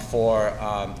for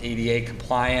ADA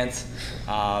compliance.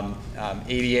 ADA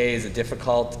is a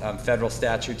difficult federal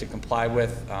statute to comply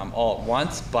with all at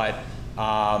once, but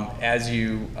as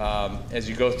you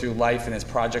go through life and as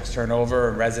projects turn over,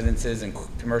 and residences and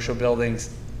commercial buildings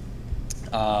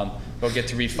they'll get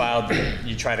to refile, but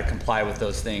you try to comply with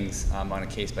those things on a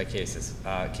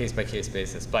case-by-case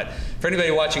basis. But for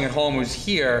anybody watching at home who's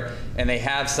here and they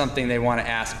have something they want to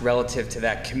ask relative to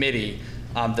that committee,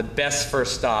 the best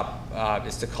first stop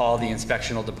is to call the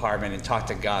inspectional department and talk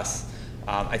to Gus.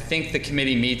 I think the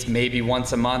committee meets maybe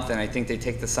once a month, and I think they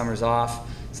take the summers off,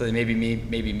 so they maybe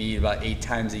meet about 8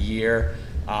 times a year.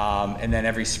 And then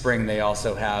every spring they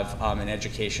also have an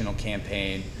educational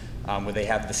campaign where they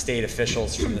have the state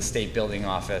officials from the state building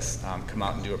office come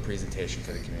out and do a presentation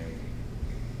for the community.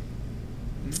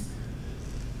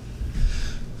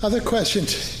 Other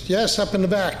questions? Yes, up in the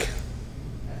back.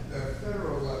 At the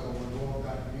federal level, we've all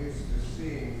gotten used to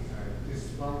seeing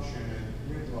dysfunction and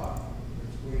gridlock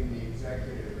between the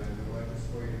executive and the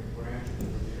legislative branches,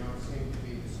 but you don't seem to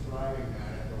be describing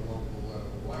that at the local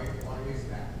level. Why is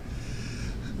that?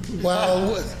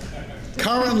 Well,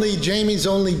 currently Jamie's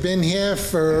only been here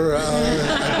for,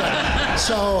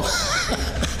 so.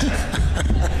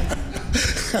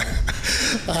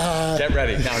 Get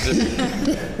ready. No, just.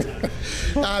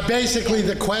 Basically,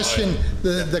 the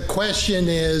question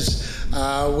is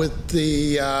with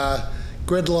the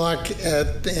gridlock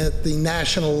at the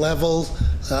national level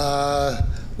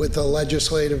with the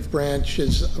legislative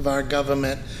branches of our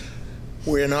government.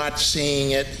 We're not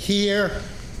seeing it here,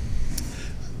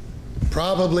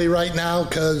 probably right now,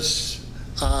 because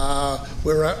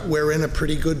we're in a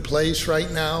pretty good place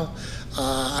right now.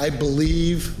 I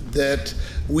believe that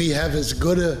we have as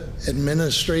good an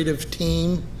administrative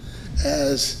team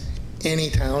as any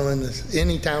town in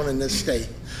this state.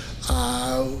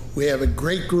 We have a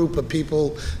great group of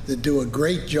people that do a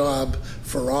great job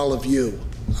for all of you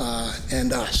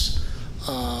and us.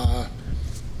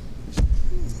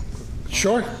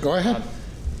 Sure, go ahead.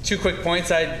 2 quick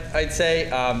points I'd say.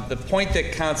 The point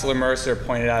that Councilor Mercer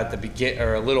pointed out at the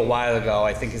a little while ago,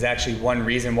 I think is actually one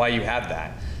reason why you have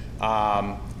that.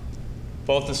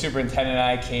 Both the superintendent and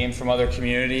I came from other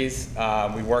communities.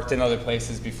 We worked in other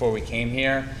places before we came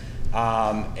here.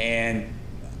 And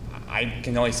I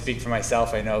can only speak for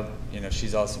myself. I know,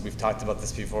 she's also, we've talked about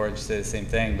this before, and she said the same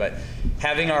thing, but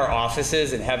having our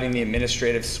offices and having the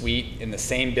administrative suite in the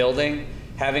same building,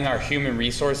 having our human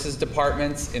resources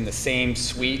departments in the same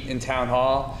suite in Town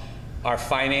Hall, our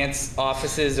finance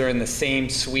offices are in the same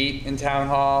suite in Town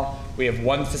Hall. We have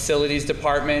one facilities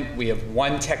department. We have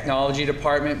one technology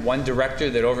department, one director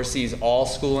that oversees all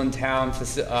school and town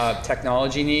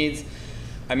technology needs.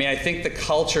 I mean, I think the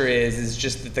culture is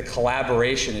just that the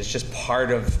collaboration is just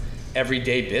part of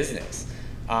everyday business.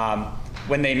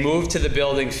 When they moved to the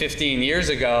building 15 years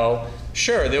ago,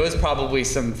 sure, there was probably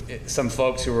some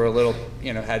folks who were a little,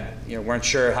 weren't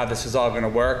sure how this was all going to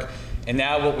work. And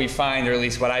now what we find, or at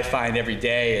least what I find every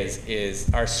day, is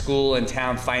our school and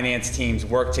town finance teams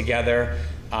work together.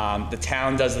 The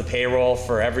town does the payroll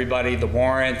for everybody, the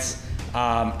warrants,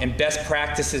 and best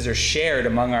practices are shared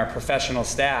among our professional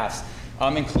staffs,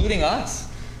 including us.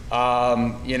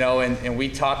 And we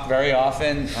talk very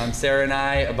often, Sarah and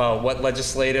I, about what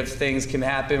legislative things can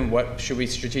happen, what should we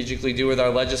strategically do with our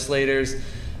legislators.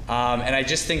 And I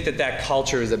just think that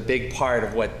culture is a big part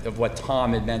of what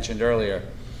Tom had mentioned earlier.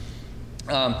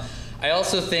 I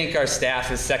also think our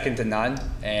staff is second to none,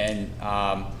 and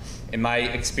in my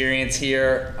experience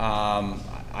here,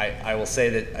 I will say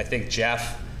that I think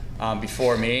Jeff,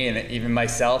 before me, and even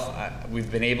myself,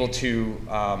 we've been able to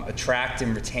attract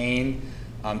and retain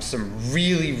some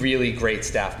really, really great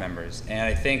staff members. And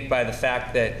I think by the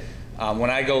fact that when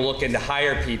I go looking to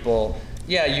hire people,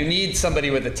 yeah, you need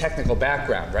somebody with a technical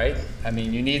background, right? I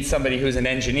mean, you need somebody who's an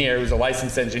engineer, who's a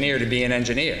licensed engineer, to be an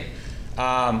engineer.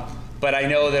 But I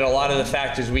know that a lot of the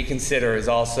factors we consider is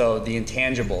also the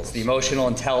intangibles, the emotional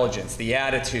intelligence, the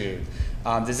attitude.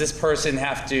 Does this person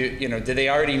have to, do they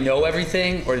already know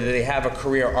everything, or do they have a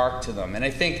career arc to them? And I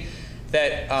think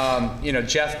that,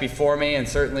 Jeff before me, and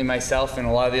certainly myself and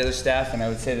a lot of the other staff, and I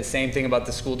would say the same thing about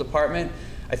the school department,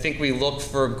 I think we look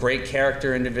for great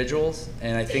character individuals,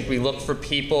 and I think we look for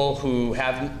people who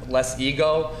have less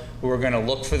ego, who are going to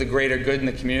look for the greater good in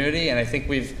the community, and I think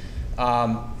we've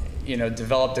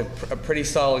developed a pretty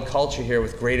solid culture here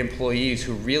with great employees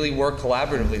who really work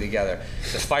collaboratively together.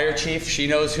 The fire chief, she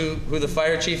knows who the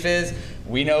fire chief is.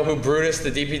 We know who Brutus,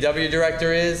 the DPW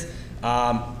director, is.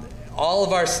 All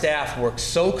of our staff work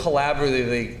so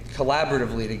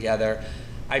collaboratively together.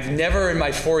 I've never in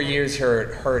my 4 years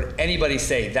heard anybody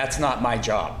say, that's not my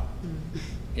job.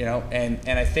 And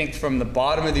I think from the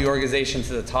bottom of the organization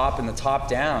to the top and the top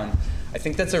down, I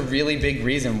think that's a really big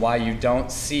reason why you don't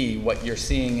see what you're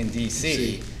seeing in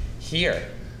DC here,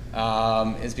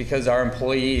 is because our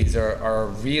employees are a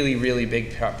really, really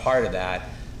big part of that.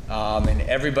 And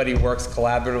everybody works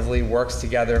collaboratively, works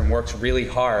together, and works really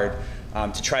hard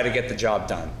to try to get the job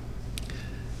done.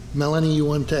 Melanie, you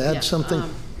want to add something?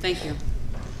 Thank you.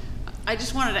 I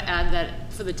just wanted to add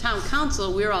that for the town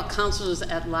council, we're all councilors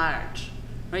at large,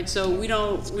 right? So we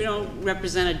don't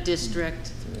represent a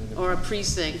district or a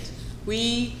precinct.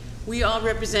 We all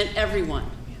represent everyone,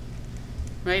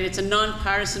 right? It's a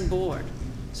nonpartisan board.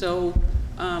 So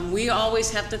we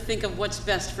always have to think of what's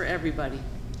best for everybody.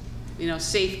 You know,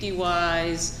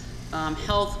 safety-wise,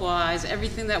 health-wise,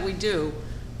 everything that we do,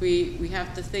 we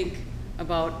have to think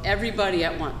about everybody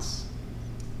at once.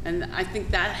 And I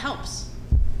think that helps.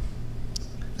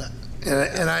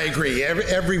 And I agree.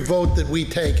 Every vote that we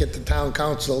take at the town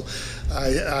council,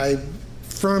 I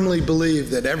firmly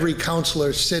believe that every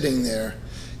councilor sitting there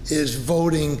is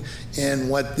voting in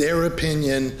what their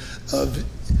opinion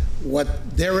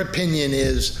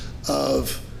is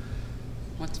of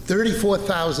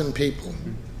 34,000 people.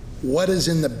 What is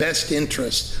in the best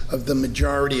interest of the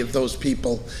majority of those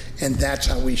people, and that's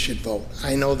how we should vote.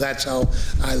 I know that's how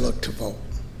I look to vote.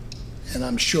 And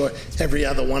I'm sure every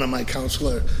other one of my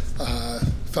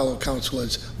fellow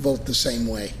councilors vote the same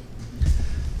way.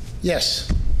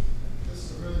 Yes? This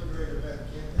is a really great event.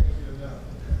 Can't thank you enough.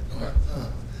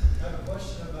 I have a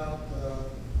question about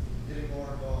getting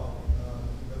more involved.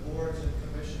 The boards and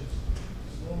commissions,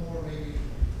 just a little more maybe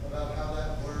about how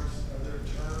that works. Are there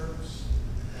terms?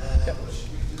 What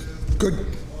should we do? Good.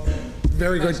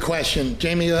 Very good question.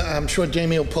 Jamie, I'm sure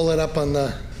Jamie will pull it up on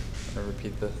the... I'll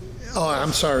repeat the... Oh,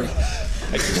 I'm sorry.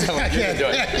 I keep telling you to do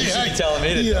it. You should be telling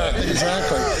me to do it. Yeah,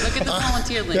 exactly. Look at the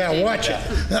volunteer link. Yeah, watch it.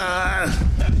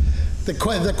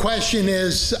 The question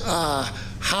is,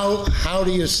 how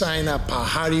do you sign up?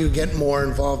 How do you get more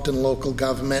involved in local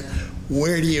government?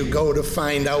 Where do you go to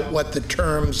find out what the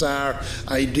terms are?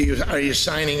 Are you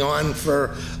signing on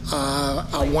for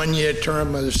a one-year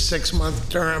term, a 6-month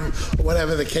term,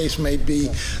 whatever the case may be?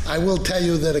 I will tell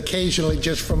you that occasionally,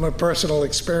 just from a personal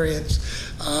experience,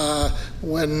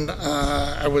 when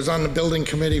I was on the building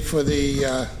committee for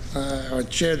or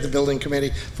chaired the building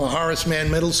committee for Horace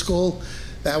Mann Middle School,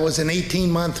 that was an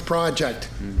 18-month project.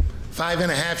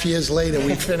 5.5 years later,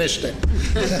 we finished it.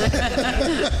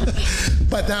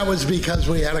 But that was because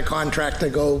we had a contractor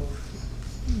go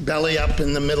belly up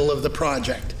in the middle of the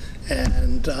project.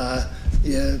 And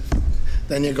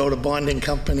then you go to bonding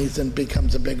companies and it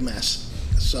becomes a big mess.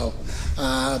 So,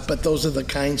 but those are the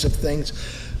kinds of things.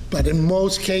 But in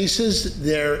most cases,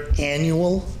 they're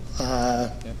annual.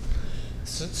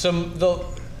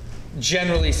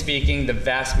 Generally speaking, the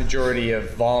vast majority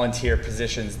of volunteer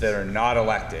positions that are not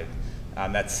elected,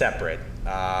 that's separate,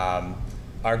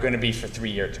 are going to be for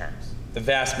 3-year terms. The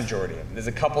vast majority of them. There's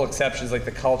a couple exceptions like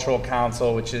the Cultural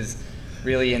Council, which is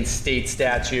really in state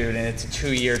statute, and it's a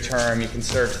 2-year term. You can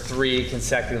serve 3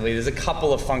 consecutively. There's a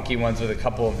couple of funky ones with a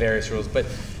couple of various rules, but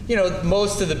you know,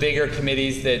 most of the bigger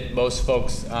committees that most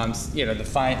folks, you know, the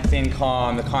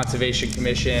FinCom, the Conservation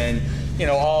Commission, you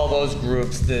know, all those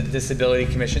groups, the Disability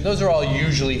Commission, those are all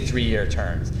usually 3-year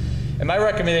terms. And my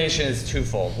recommendation is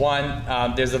twofold. One,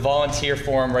 there's a volunteer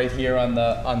form right here on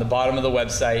the bottom of the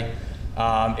website.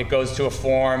 It goes to a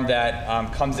form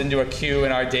that comes into a queue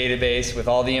in our database with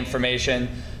all the information,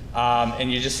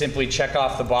 and you just simply check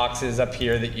off the boxes up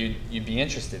here that you'd be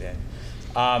interested in.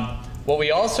 What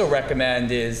we also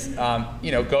recommend is,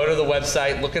 you know, go to the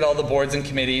website, look at all the boards and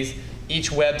committees. Each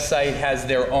website has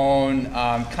their own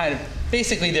kind of,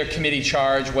 basically their committee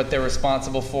charge, what they're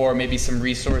responsible for, maybe some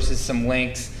resources, some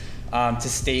links to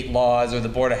state laws, or the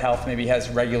Board of Health maybe has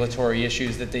regulatory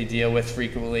issues that they deal with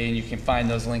frequently, and you can find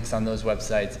those links on those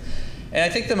websites. And I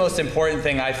think the most important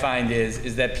thing I find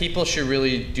is that people should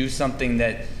really do something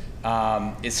that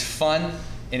is fun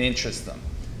and interests them.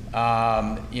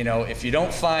 You know, if you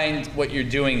don't find what you're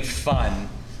doing fun,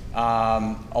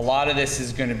 a lot of this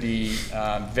is going to be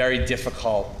very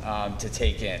difficult to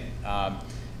take in.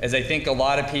 As I think a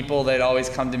lot of people that always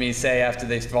come to me say after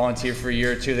they volunteer for a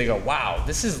year or two, they go, wow,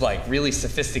 this is like really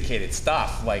sophisticated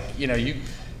stuff. Like, you know,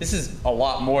 this is a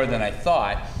lot more than I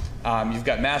thought. You've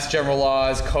got Mass General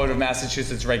Laws, Code of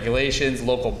Massachusetts regulations,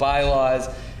 local bylaws.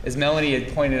 As Melanie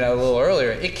had pointed out a little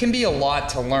earlier, it can be a lot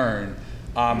to learn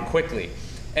quickly.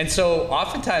 And so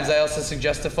oftentimes I also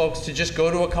suggest to folks to just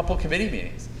go to a couple committee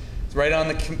meetings. It's right on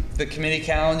the committee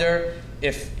calendar.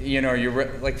 If, you know,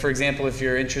 you're, like, for example, if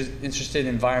you're interested in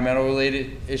environmental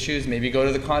related issues, maybe go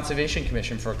to the Conservation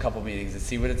Commission for a couple meetings and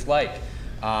see what it's like.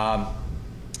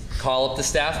 Call up the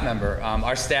staff member.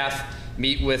 Our staff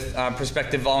meet with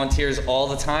prospective volunteers all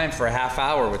the time for a half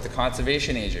hour with the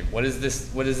conservation agent. What is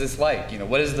this like? You know,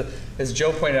 what is the, as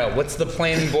Joe pointed out, what's the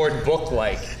planning board book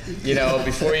like? You know,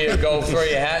 before you go throw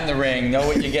your hat in the ring, know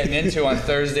what you're getting into on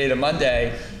Thursday to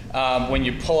Monday. When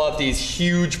you pull out these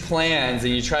huge plans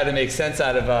and you try to make sense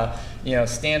out of a, you know,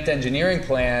 stamped engineering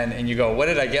plan, and you go, what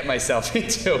did I get myself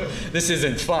into? This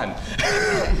isn't fun.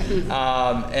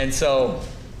 And so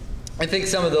I think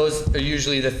some of those are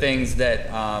usually the things that,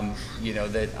 you know,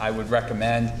 that I would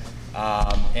recommend.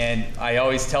 And I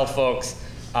always tell folks,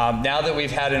 now that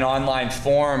we've had an online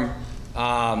form,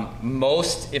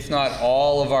 most, if not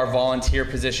all, of our volunteer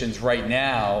positions right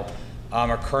now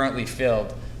are currently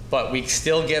filled. But we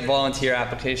still get volunteer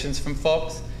applications from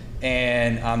folks.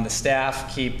 And the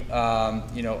staff keep,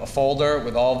 you know, a folder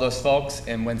with all of those folks.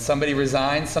 And when somebody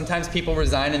resigns, sometimes people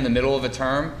resign in the middle of a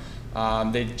term.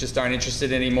 They just aren't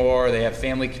interested anymore. They have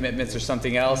family commitments or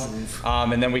something else.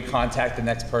 And then we contact the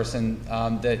next person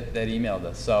that emailed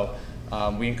us. So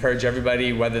we encourage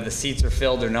everybody, whether the seats are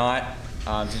filled or not,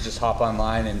 to just hop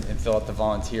online and fill out the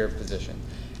volunteer position.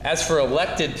 As for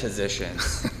elected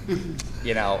positions,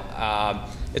 you know,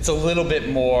 it's a little bit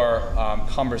more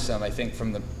cumbersome, I think,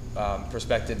 from the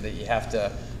perspective that you have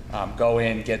to go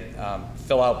in,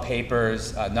 fill out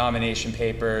papers, nomination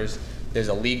papers. There's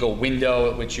a legal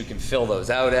window at which you can fill those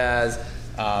out as.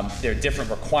 There are different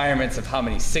requirements of how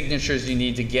many signatures you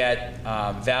need to get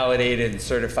validated and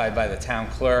certified by the town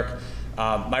clerk.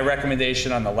 My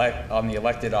recommendation on the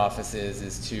elected offices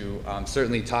is to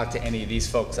certainly talk to any of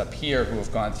these folks up here who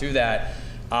have gone through that.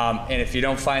 And if you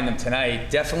don't find them tonight,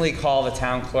 definitely call the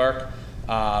town clerk.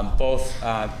 Both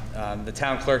the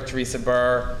town clerk, Teresa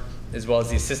Burr, as well as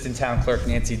the assistant town clerk,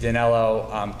 Nancy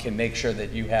Danello, can make sure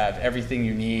that you have everything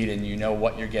you need and you know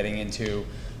what you're getting into,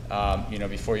 you know,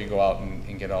 before you go out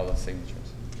and get all those signatures.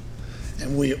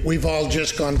 And we've all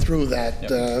just gone through that.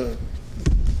 Yep.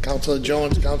 Councilor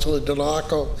Jones, Councilor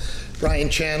DeLarco, Brian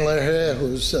Chandler here,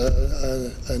 who's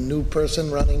a new person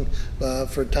running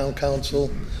for town council,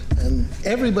 and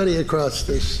everybody across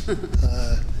this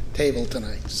table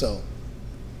tonight. So,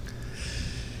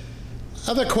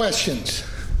 other questions?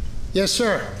 Yes,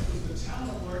 sir. Was the town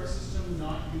alert system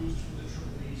not used for the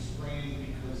triple E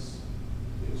spraying because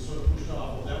it was sort of pushed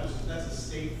off? Well, that's a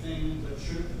state thing, but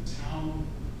shouldn't the town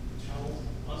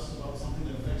tell us about something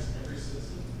that affects every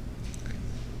citizen?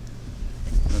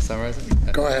 Want to summarize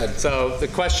it? Go ahead. So the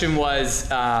question was,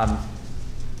 the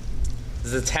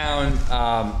town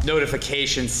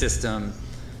notification system,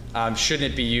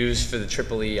 shouldn't it be used for the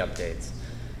triple E updates?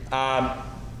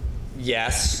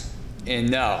 Yes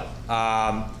and no.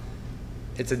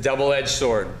 It's a double-edged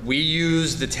sword. We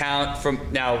use the town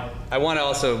now, I want to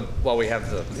also, while we have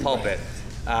the pulpit,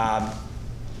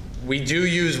 we do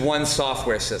use one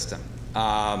software system.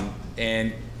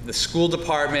 And the school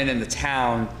department and the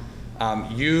town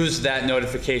use that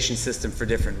notification system for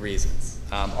different reasons.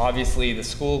 Obviously, the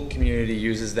school community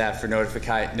uses that for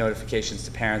notifications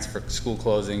to parents for school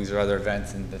closings or other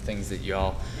events and the things that you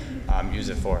all use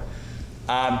it for.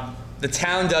 The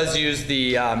town does use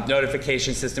the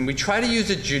notification system. We try to use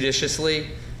it judiciously,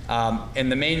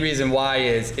 and the main reason why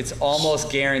is it's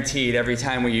almost guaranteed every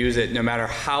time we use it, no matter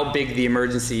how big the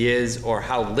emergency is or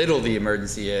how little the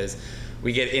emergency is,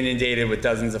 we get inundated with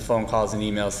dozens of phone calls and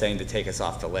emails saying to take us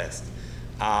off the list.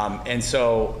 And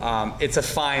so it's a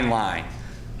fine line.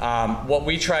 What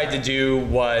we tried to do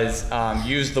was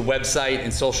use the website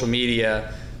and social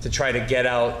media to try to get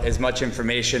out as much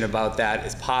information about that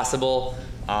as possible.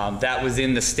 That was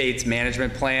in the state's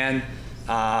management plan.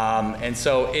 And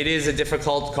so it is a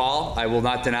difficult call. I will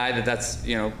not deny that that's,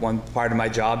 you know, one part of my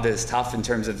job that is tough in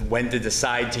terms of when to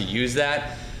decide to use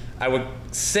that. I would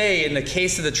say in the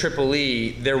case of the triple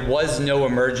E, there was no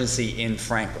emergency in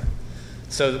Franklin.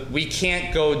 So we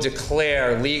can't go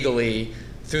declare legally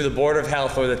through the Board of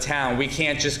Health or the town, we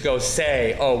can't just go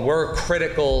say, oh, we're a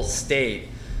critical state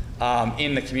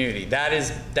in the community. That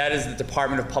is the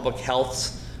Department of Public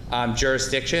Health's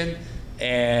jurisdiction,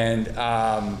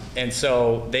 and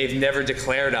so they've never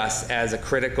declared us as a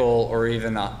critical or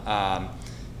even a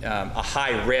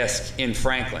high risk in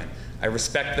Franklin. I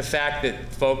respect the fact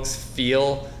that folks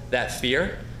feel that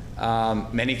fear.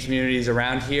 Many communities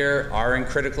around here are in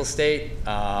critical state.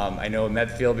 I know in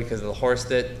Medfield because of the horse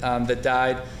that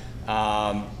died.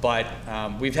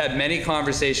 But we've had many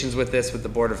conversations with this with the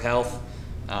Board of Health.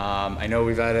 I know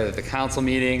we've had it at the council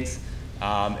meetings.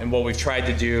 And what we've tried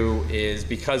to do is,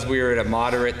 because we were at a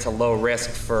moderate to low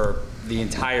risk for the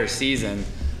entire season,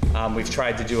 we've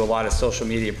tried to do a lot of social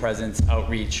media presence,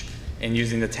 outreach, and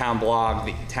using the town blog,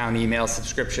 the town email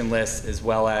subscription list, as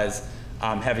well as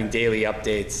having daily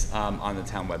updates on the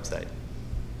town website.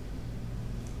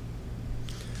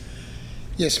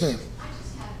 Yes, ma'am. I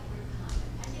just have a quick comment.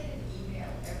 I get an email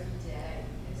every day.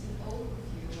 It's an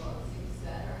overview of things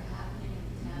that are happening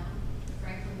in town.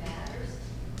 Franklin Matters.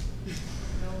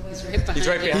 He's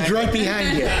right behind. He's right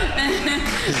behind you.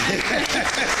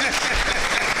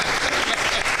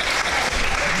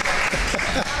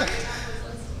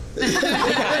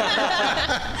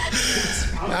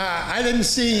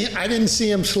 I didn't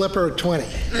see him slip her a 20.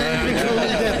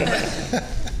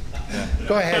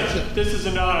 Go ahead. This is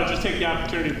another, just take the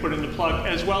opportunity to put in the plug,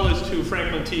 as well as to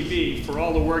Franklin TV for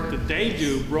all the work that they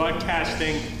do,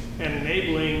 broadcasting and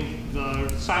enabling the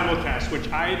simulcast, which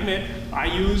I admit I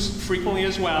use frequently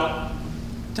as well.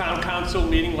 Town council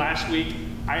meeting last week.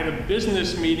 I had a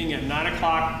business meeting at 9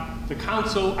 o'clock. The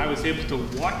council, I was able to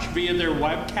watch via their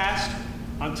webcast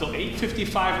until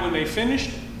 8:55 when they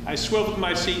finished. I swiveled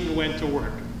my seat and went to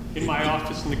work in my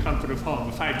office in the comfort of home.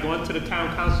 If I had gone to the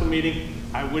town council meeting,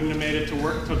 I wouldn't have made it to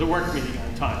the work meeting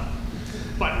on time.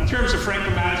 But in terms of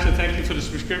Franklin Madison, thank you for the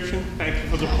subscription. Thank you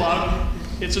for the plug.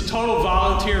 It's a total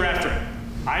volunteer effort.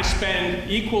 I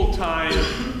spend equal time,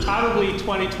 probably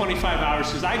 20, 25 hours,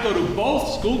 because I go to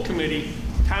both school committee,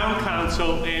 town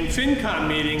council, and FinCom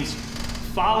meetings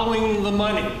following the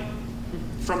money.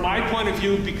 From my point of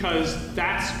view, because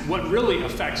that's what really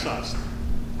affects us.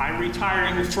 I'm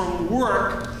retiring from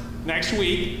work next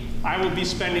week. I will be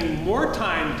spending more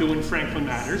time doing Franklin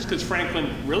Matters, because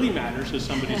Franklin really matters, as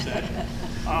somebody said.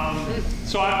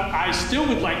 So I still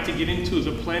would like to get into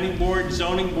the planning board,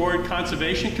 zoning board,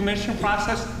 conservation commission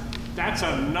process. That's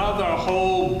another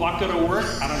whole bucket of work.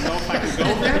 I don't know if I can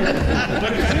go there.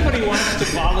 But if anybody wants to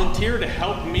volunteer to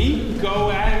help me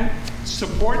go and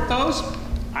support those,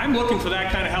 I'm looking for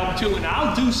that kind of help too, and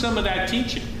I'll do some of that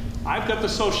teaching. I've got the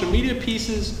social media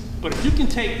pieces, but if you can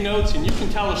take notes and you can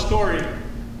tell a story,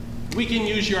 we can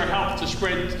use your help to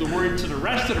spread the word to the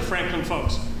rest of the Franklin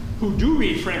folks who do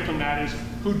read Franklin Matters,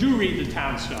 who do read the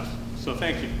town stuff. So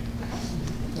thank you.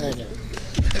 Thank you.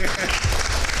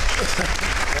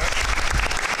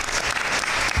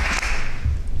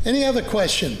 Any other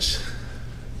questions?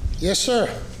 Yes, sir.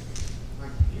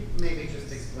 Could you maybe just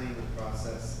explain the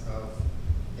process of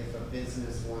if a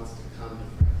business wants to come to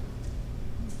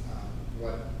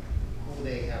Franklin, who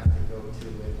they have to go to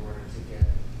in order to get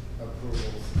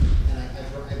approvals? And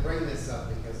I bring this up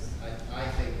because I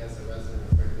think as a resident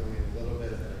of Franklin, we have a little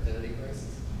bit of an identity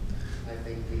crisis. I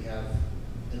think we have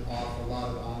an awful lot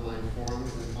of online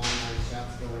forums and online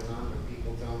chats going on where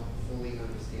people don't fully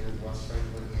understand what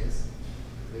Franklin is.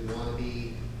 We want to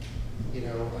be, you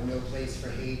know, a no place for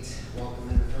hate, welcome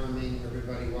and affirming,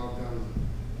 everybody welcome.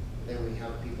 Then we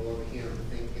have people over here who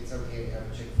think it's okay to have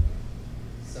a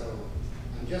Chick-fil-A. So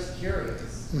I'm just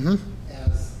curious,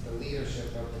 as the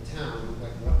leadership of the town,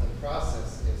 like what the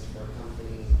process is for a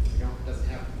company, doesn't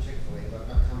have to be Chick-fil-A, but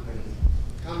a company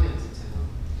come into town,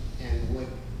 and would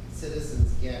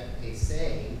citizens get a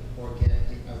say or get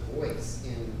a voice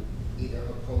in either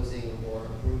opposing or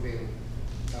approving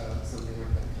something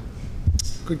like that?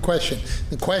 Good question.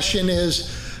 The question is,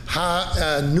 how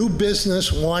a new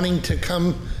business wanting to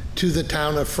come to the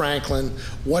town of Franklin,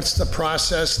 what's the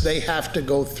process they have to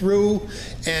go through,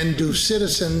 and do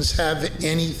citizens have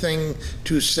anything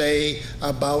to say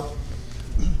about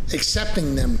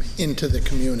accepting them into the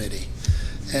community?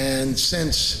 And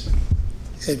since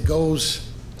it goes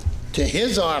to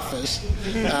his office,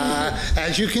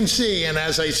 as you can see, and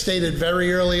as I stated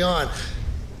very early on,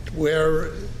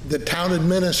 where the town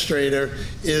administrator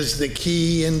is the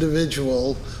key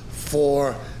individual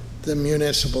for the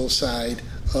municipal side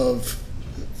of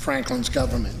Franklin's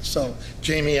government. So,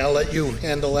 Jamie, I'll let you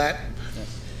handle that.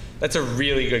 That's a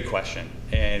really good question.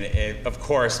 And of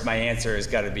course, my answer has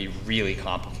got to be really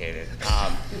complicated.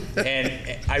 And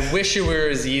I wish it were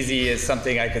as easy as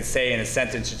something I could say in a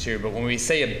sentence or two, but when we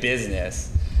say a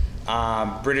business,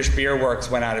 British Beer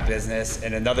Works went out of business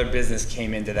and another business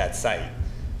came into that site.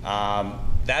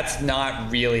 That's not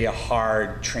really a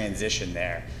hard transition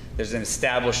there. There's an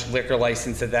established liquor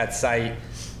license at that site.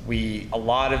 A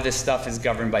lot of this stuff is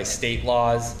governed by state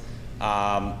laws.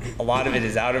 A lot of it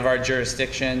is out of our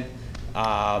jurisdiction.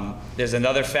 There's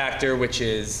another factor, which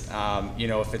is, you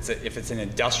know, if it's an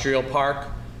industrial park,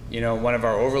 you know, one of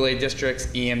our overlay districts,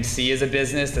 EMC is a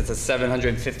business that's a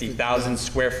 750,000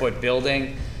 square foot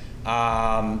building.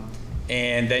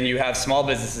 And then you have small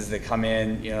businesses that come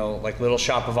in, you know, like Little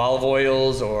Shop of Olive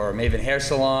Oils or Maven Hair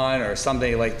Salon or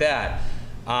something like that.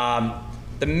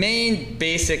 The main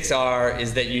basics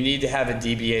is that you need to have a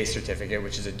DBA certificate,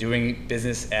 which is a doing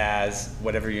business as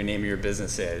whatever your name of your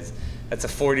business is. That's a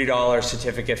 $40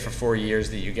 certificate for 4 years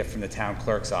that you get from the town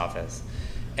clerk's office.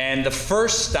 And the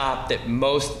first stop that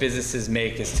most businesses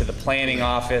make is to the planning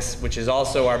office, which is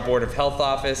also our Board of Health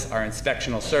office, our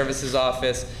inspectional services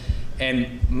office,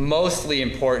 and mostly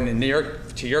important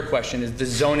to your question is the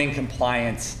zoning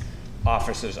compliance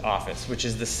officer's office, which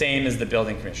is the same as the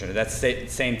building commissioner. That's the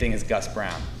same thing as Gus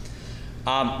Brown.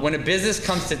 When a business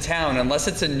comes to town, unless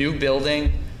it's a new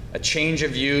building, a change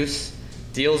of use,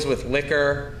 deals with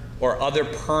liquor or other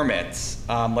permits,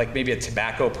 like maybe a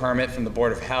tobacco permit from the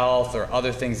Board of Health or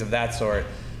other things of that sort,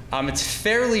 it's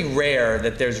fairly rare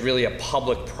that there's really a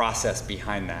public process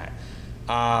behind that.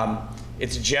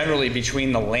 It's generally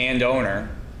between the landowner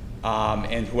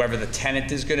and whoever the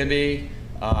tenant is going to be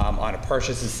on a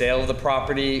purchase and sale of the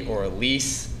property or a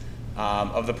lease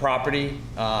of the property.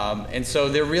 And so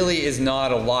there really is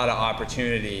not a lot of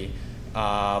opportunity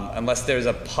unless there's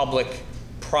a public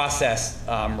process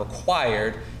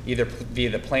required, either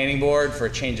via the planning board for a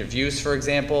change of use, for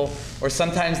example, or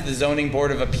sometimes the zoning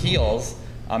board of appeals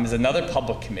is another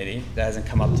public committee that hasn't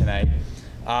come up tonight.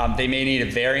 They may need a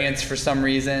variance for some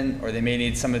reason, or they may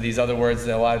need some of these other words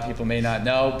that a lot of people may not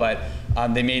know, but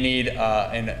they may need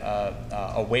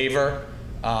a waiver.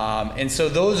 And so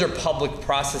those are public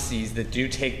processes that do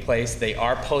take place. They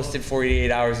are posted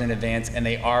 48 hours in advance, and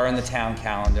they are on the town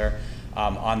calendar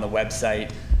on the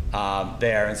website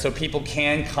there. And so people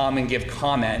can come and give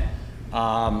comment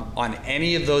on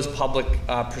any of those public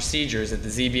procedures at the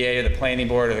ZBA or the Planning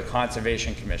Board or the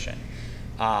Conservation Commission.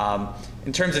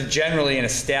 In terms of generally an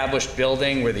established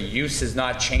building where the use is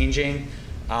not changing,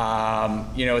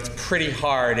 you know, it's pretty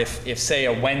hard if say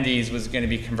a Wendy's was going to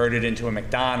be converted into a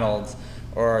McDonald's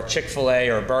or a Chick-fil-A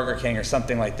or a Burger King or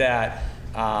something like that.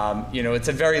 You know, it's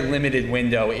a very limited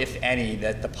window, if any,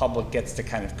 that the public gets to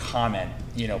kind of comment,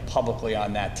 you know, publicly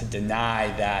on that to deny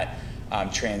that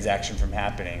transaction from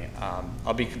happening.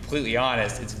 I'll be completely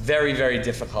honest, it's very, very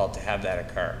difficult to have that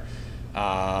occur.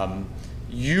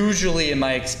 Usually, in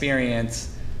my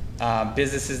experience,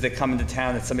 businesses that come into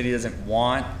town that somebody doesn't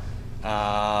want,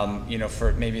 you know,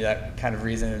 for maybe that kind of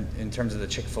reason in terms of the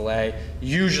Chick-fil-A,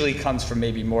 usually comes from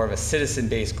maybe more of a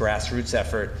citizen-based grassroots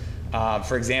effort.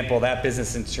 For example, that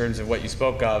business, in terms of what you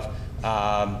spoke of,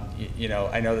 you know,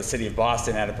 I know the city of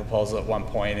Boston had a proposal at one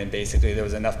point, and basically there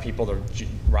was enough people to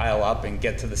rile up and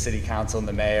get to the city council and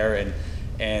the mayor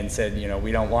and said, you know,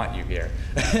 we don't want you here.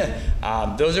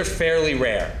 Those are fairly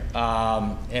rare,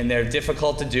 and they're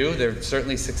difficult to do. They're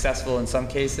certainly successful in some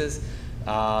cases,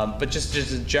 but just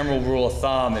a general rule of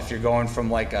thumb, if you're going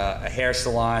from like a hair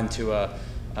salon to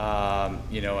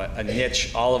you know, a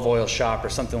niche olive oil shop or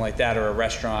something like that, or a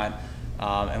restaurant,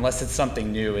 unless it's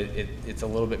something new, it's a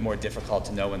little bit more difficult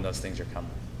to know when those things are coming.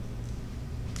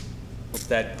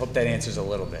 Hope that answers a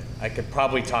little bit. I could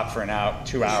probably talk for an hour,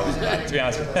 2 hours about it, to be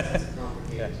honest with you. It's a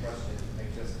complicated question. I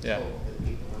just hope that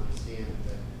people understand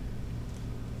that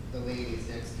the ladies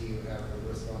next to you have a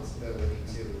responsibility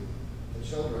to the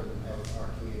children of our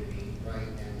community,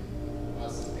 right? And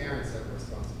us as parents have a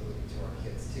responsibility to our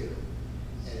kids too.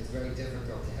 And it's very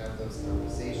difficult to have those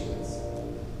conversations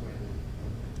when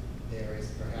there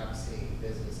is perhaps a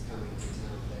business coming to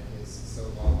town that is so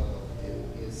volatile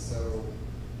and is so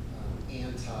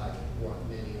anti what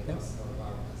many of us are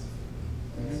about as a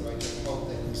family. So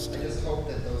I just hope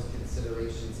that those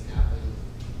considerations happen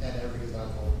at every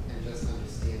level, and just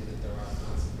understand that there are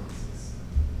consequences,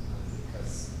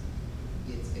 because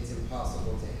it's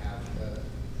impossible to have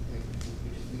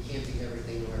we can't be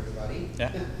everything to everybody.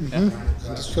 Yeah. Right?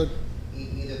 Understood.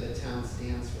 Either the town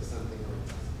stands for something or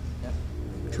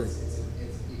it doesn't. True.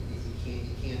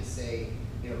 You can't say,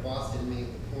 you know, Boston made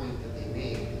the point that they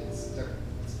made and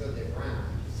stood their ground.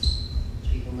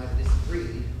 People might have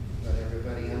disagreed, but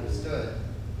everybody understood,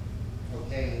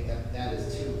 okay, that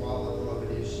is too volatile of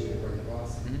an issue to bring to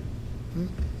Boston.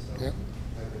 So Yep.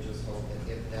 I would just hope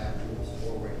that if that moves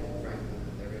forward in Franklin,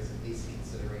 that there is at least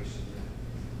consideration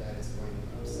that is going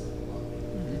to upset a lot of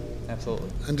people. Absolutely.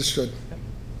 Understood.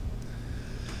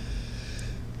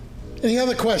 Any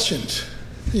other questions?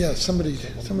 Yeah, somebody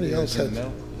else had.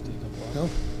 No?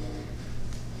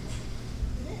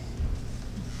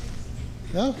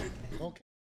 No? Okay.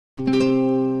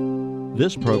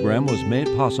 This program was made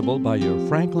possible by your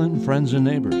Franklin friends and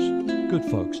neighbors. Good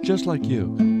folks just like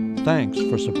you. Thanks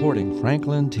for supporting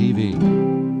Franklin TV.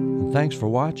 And thanks for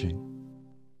watching.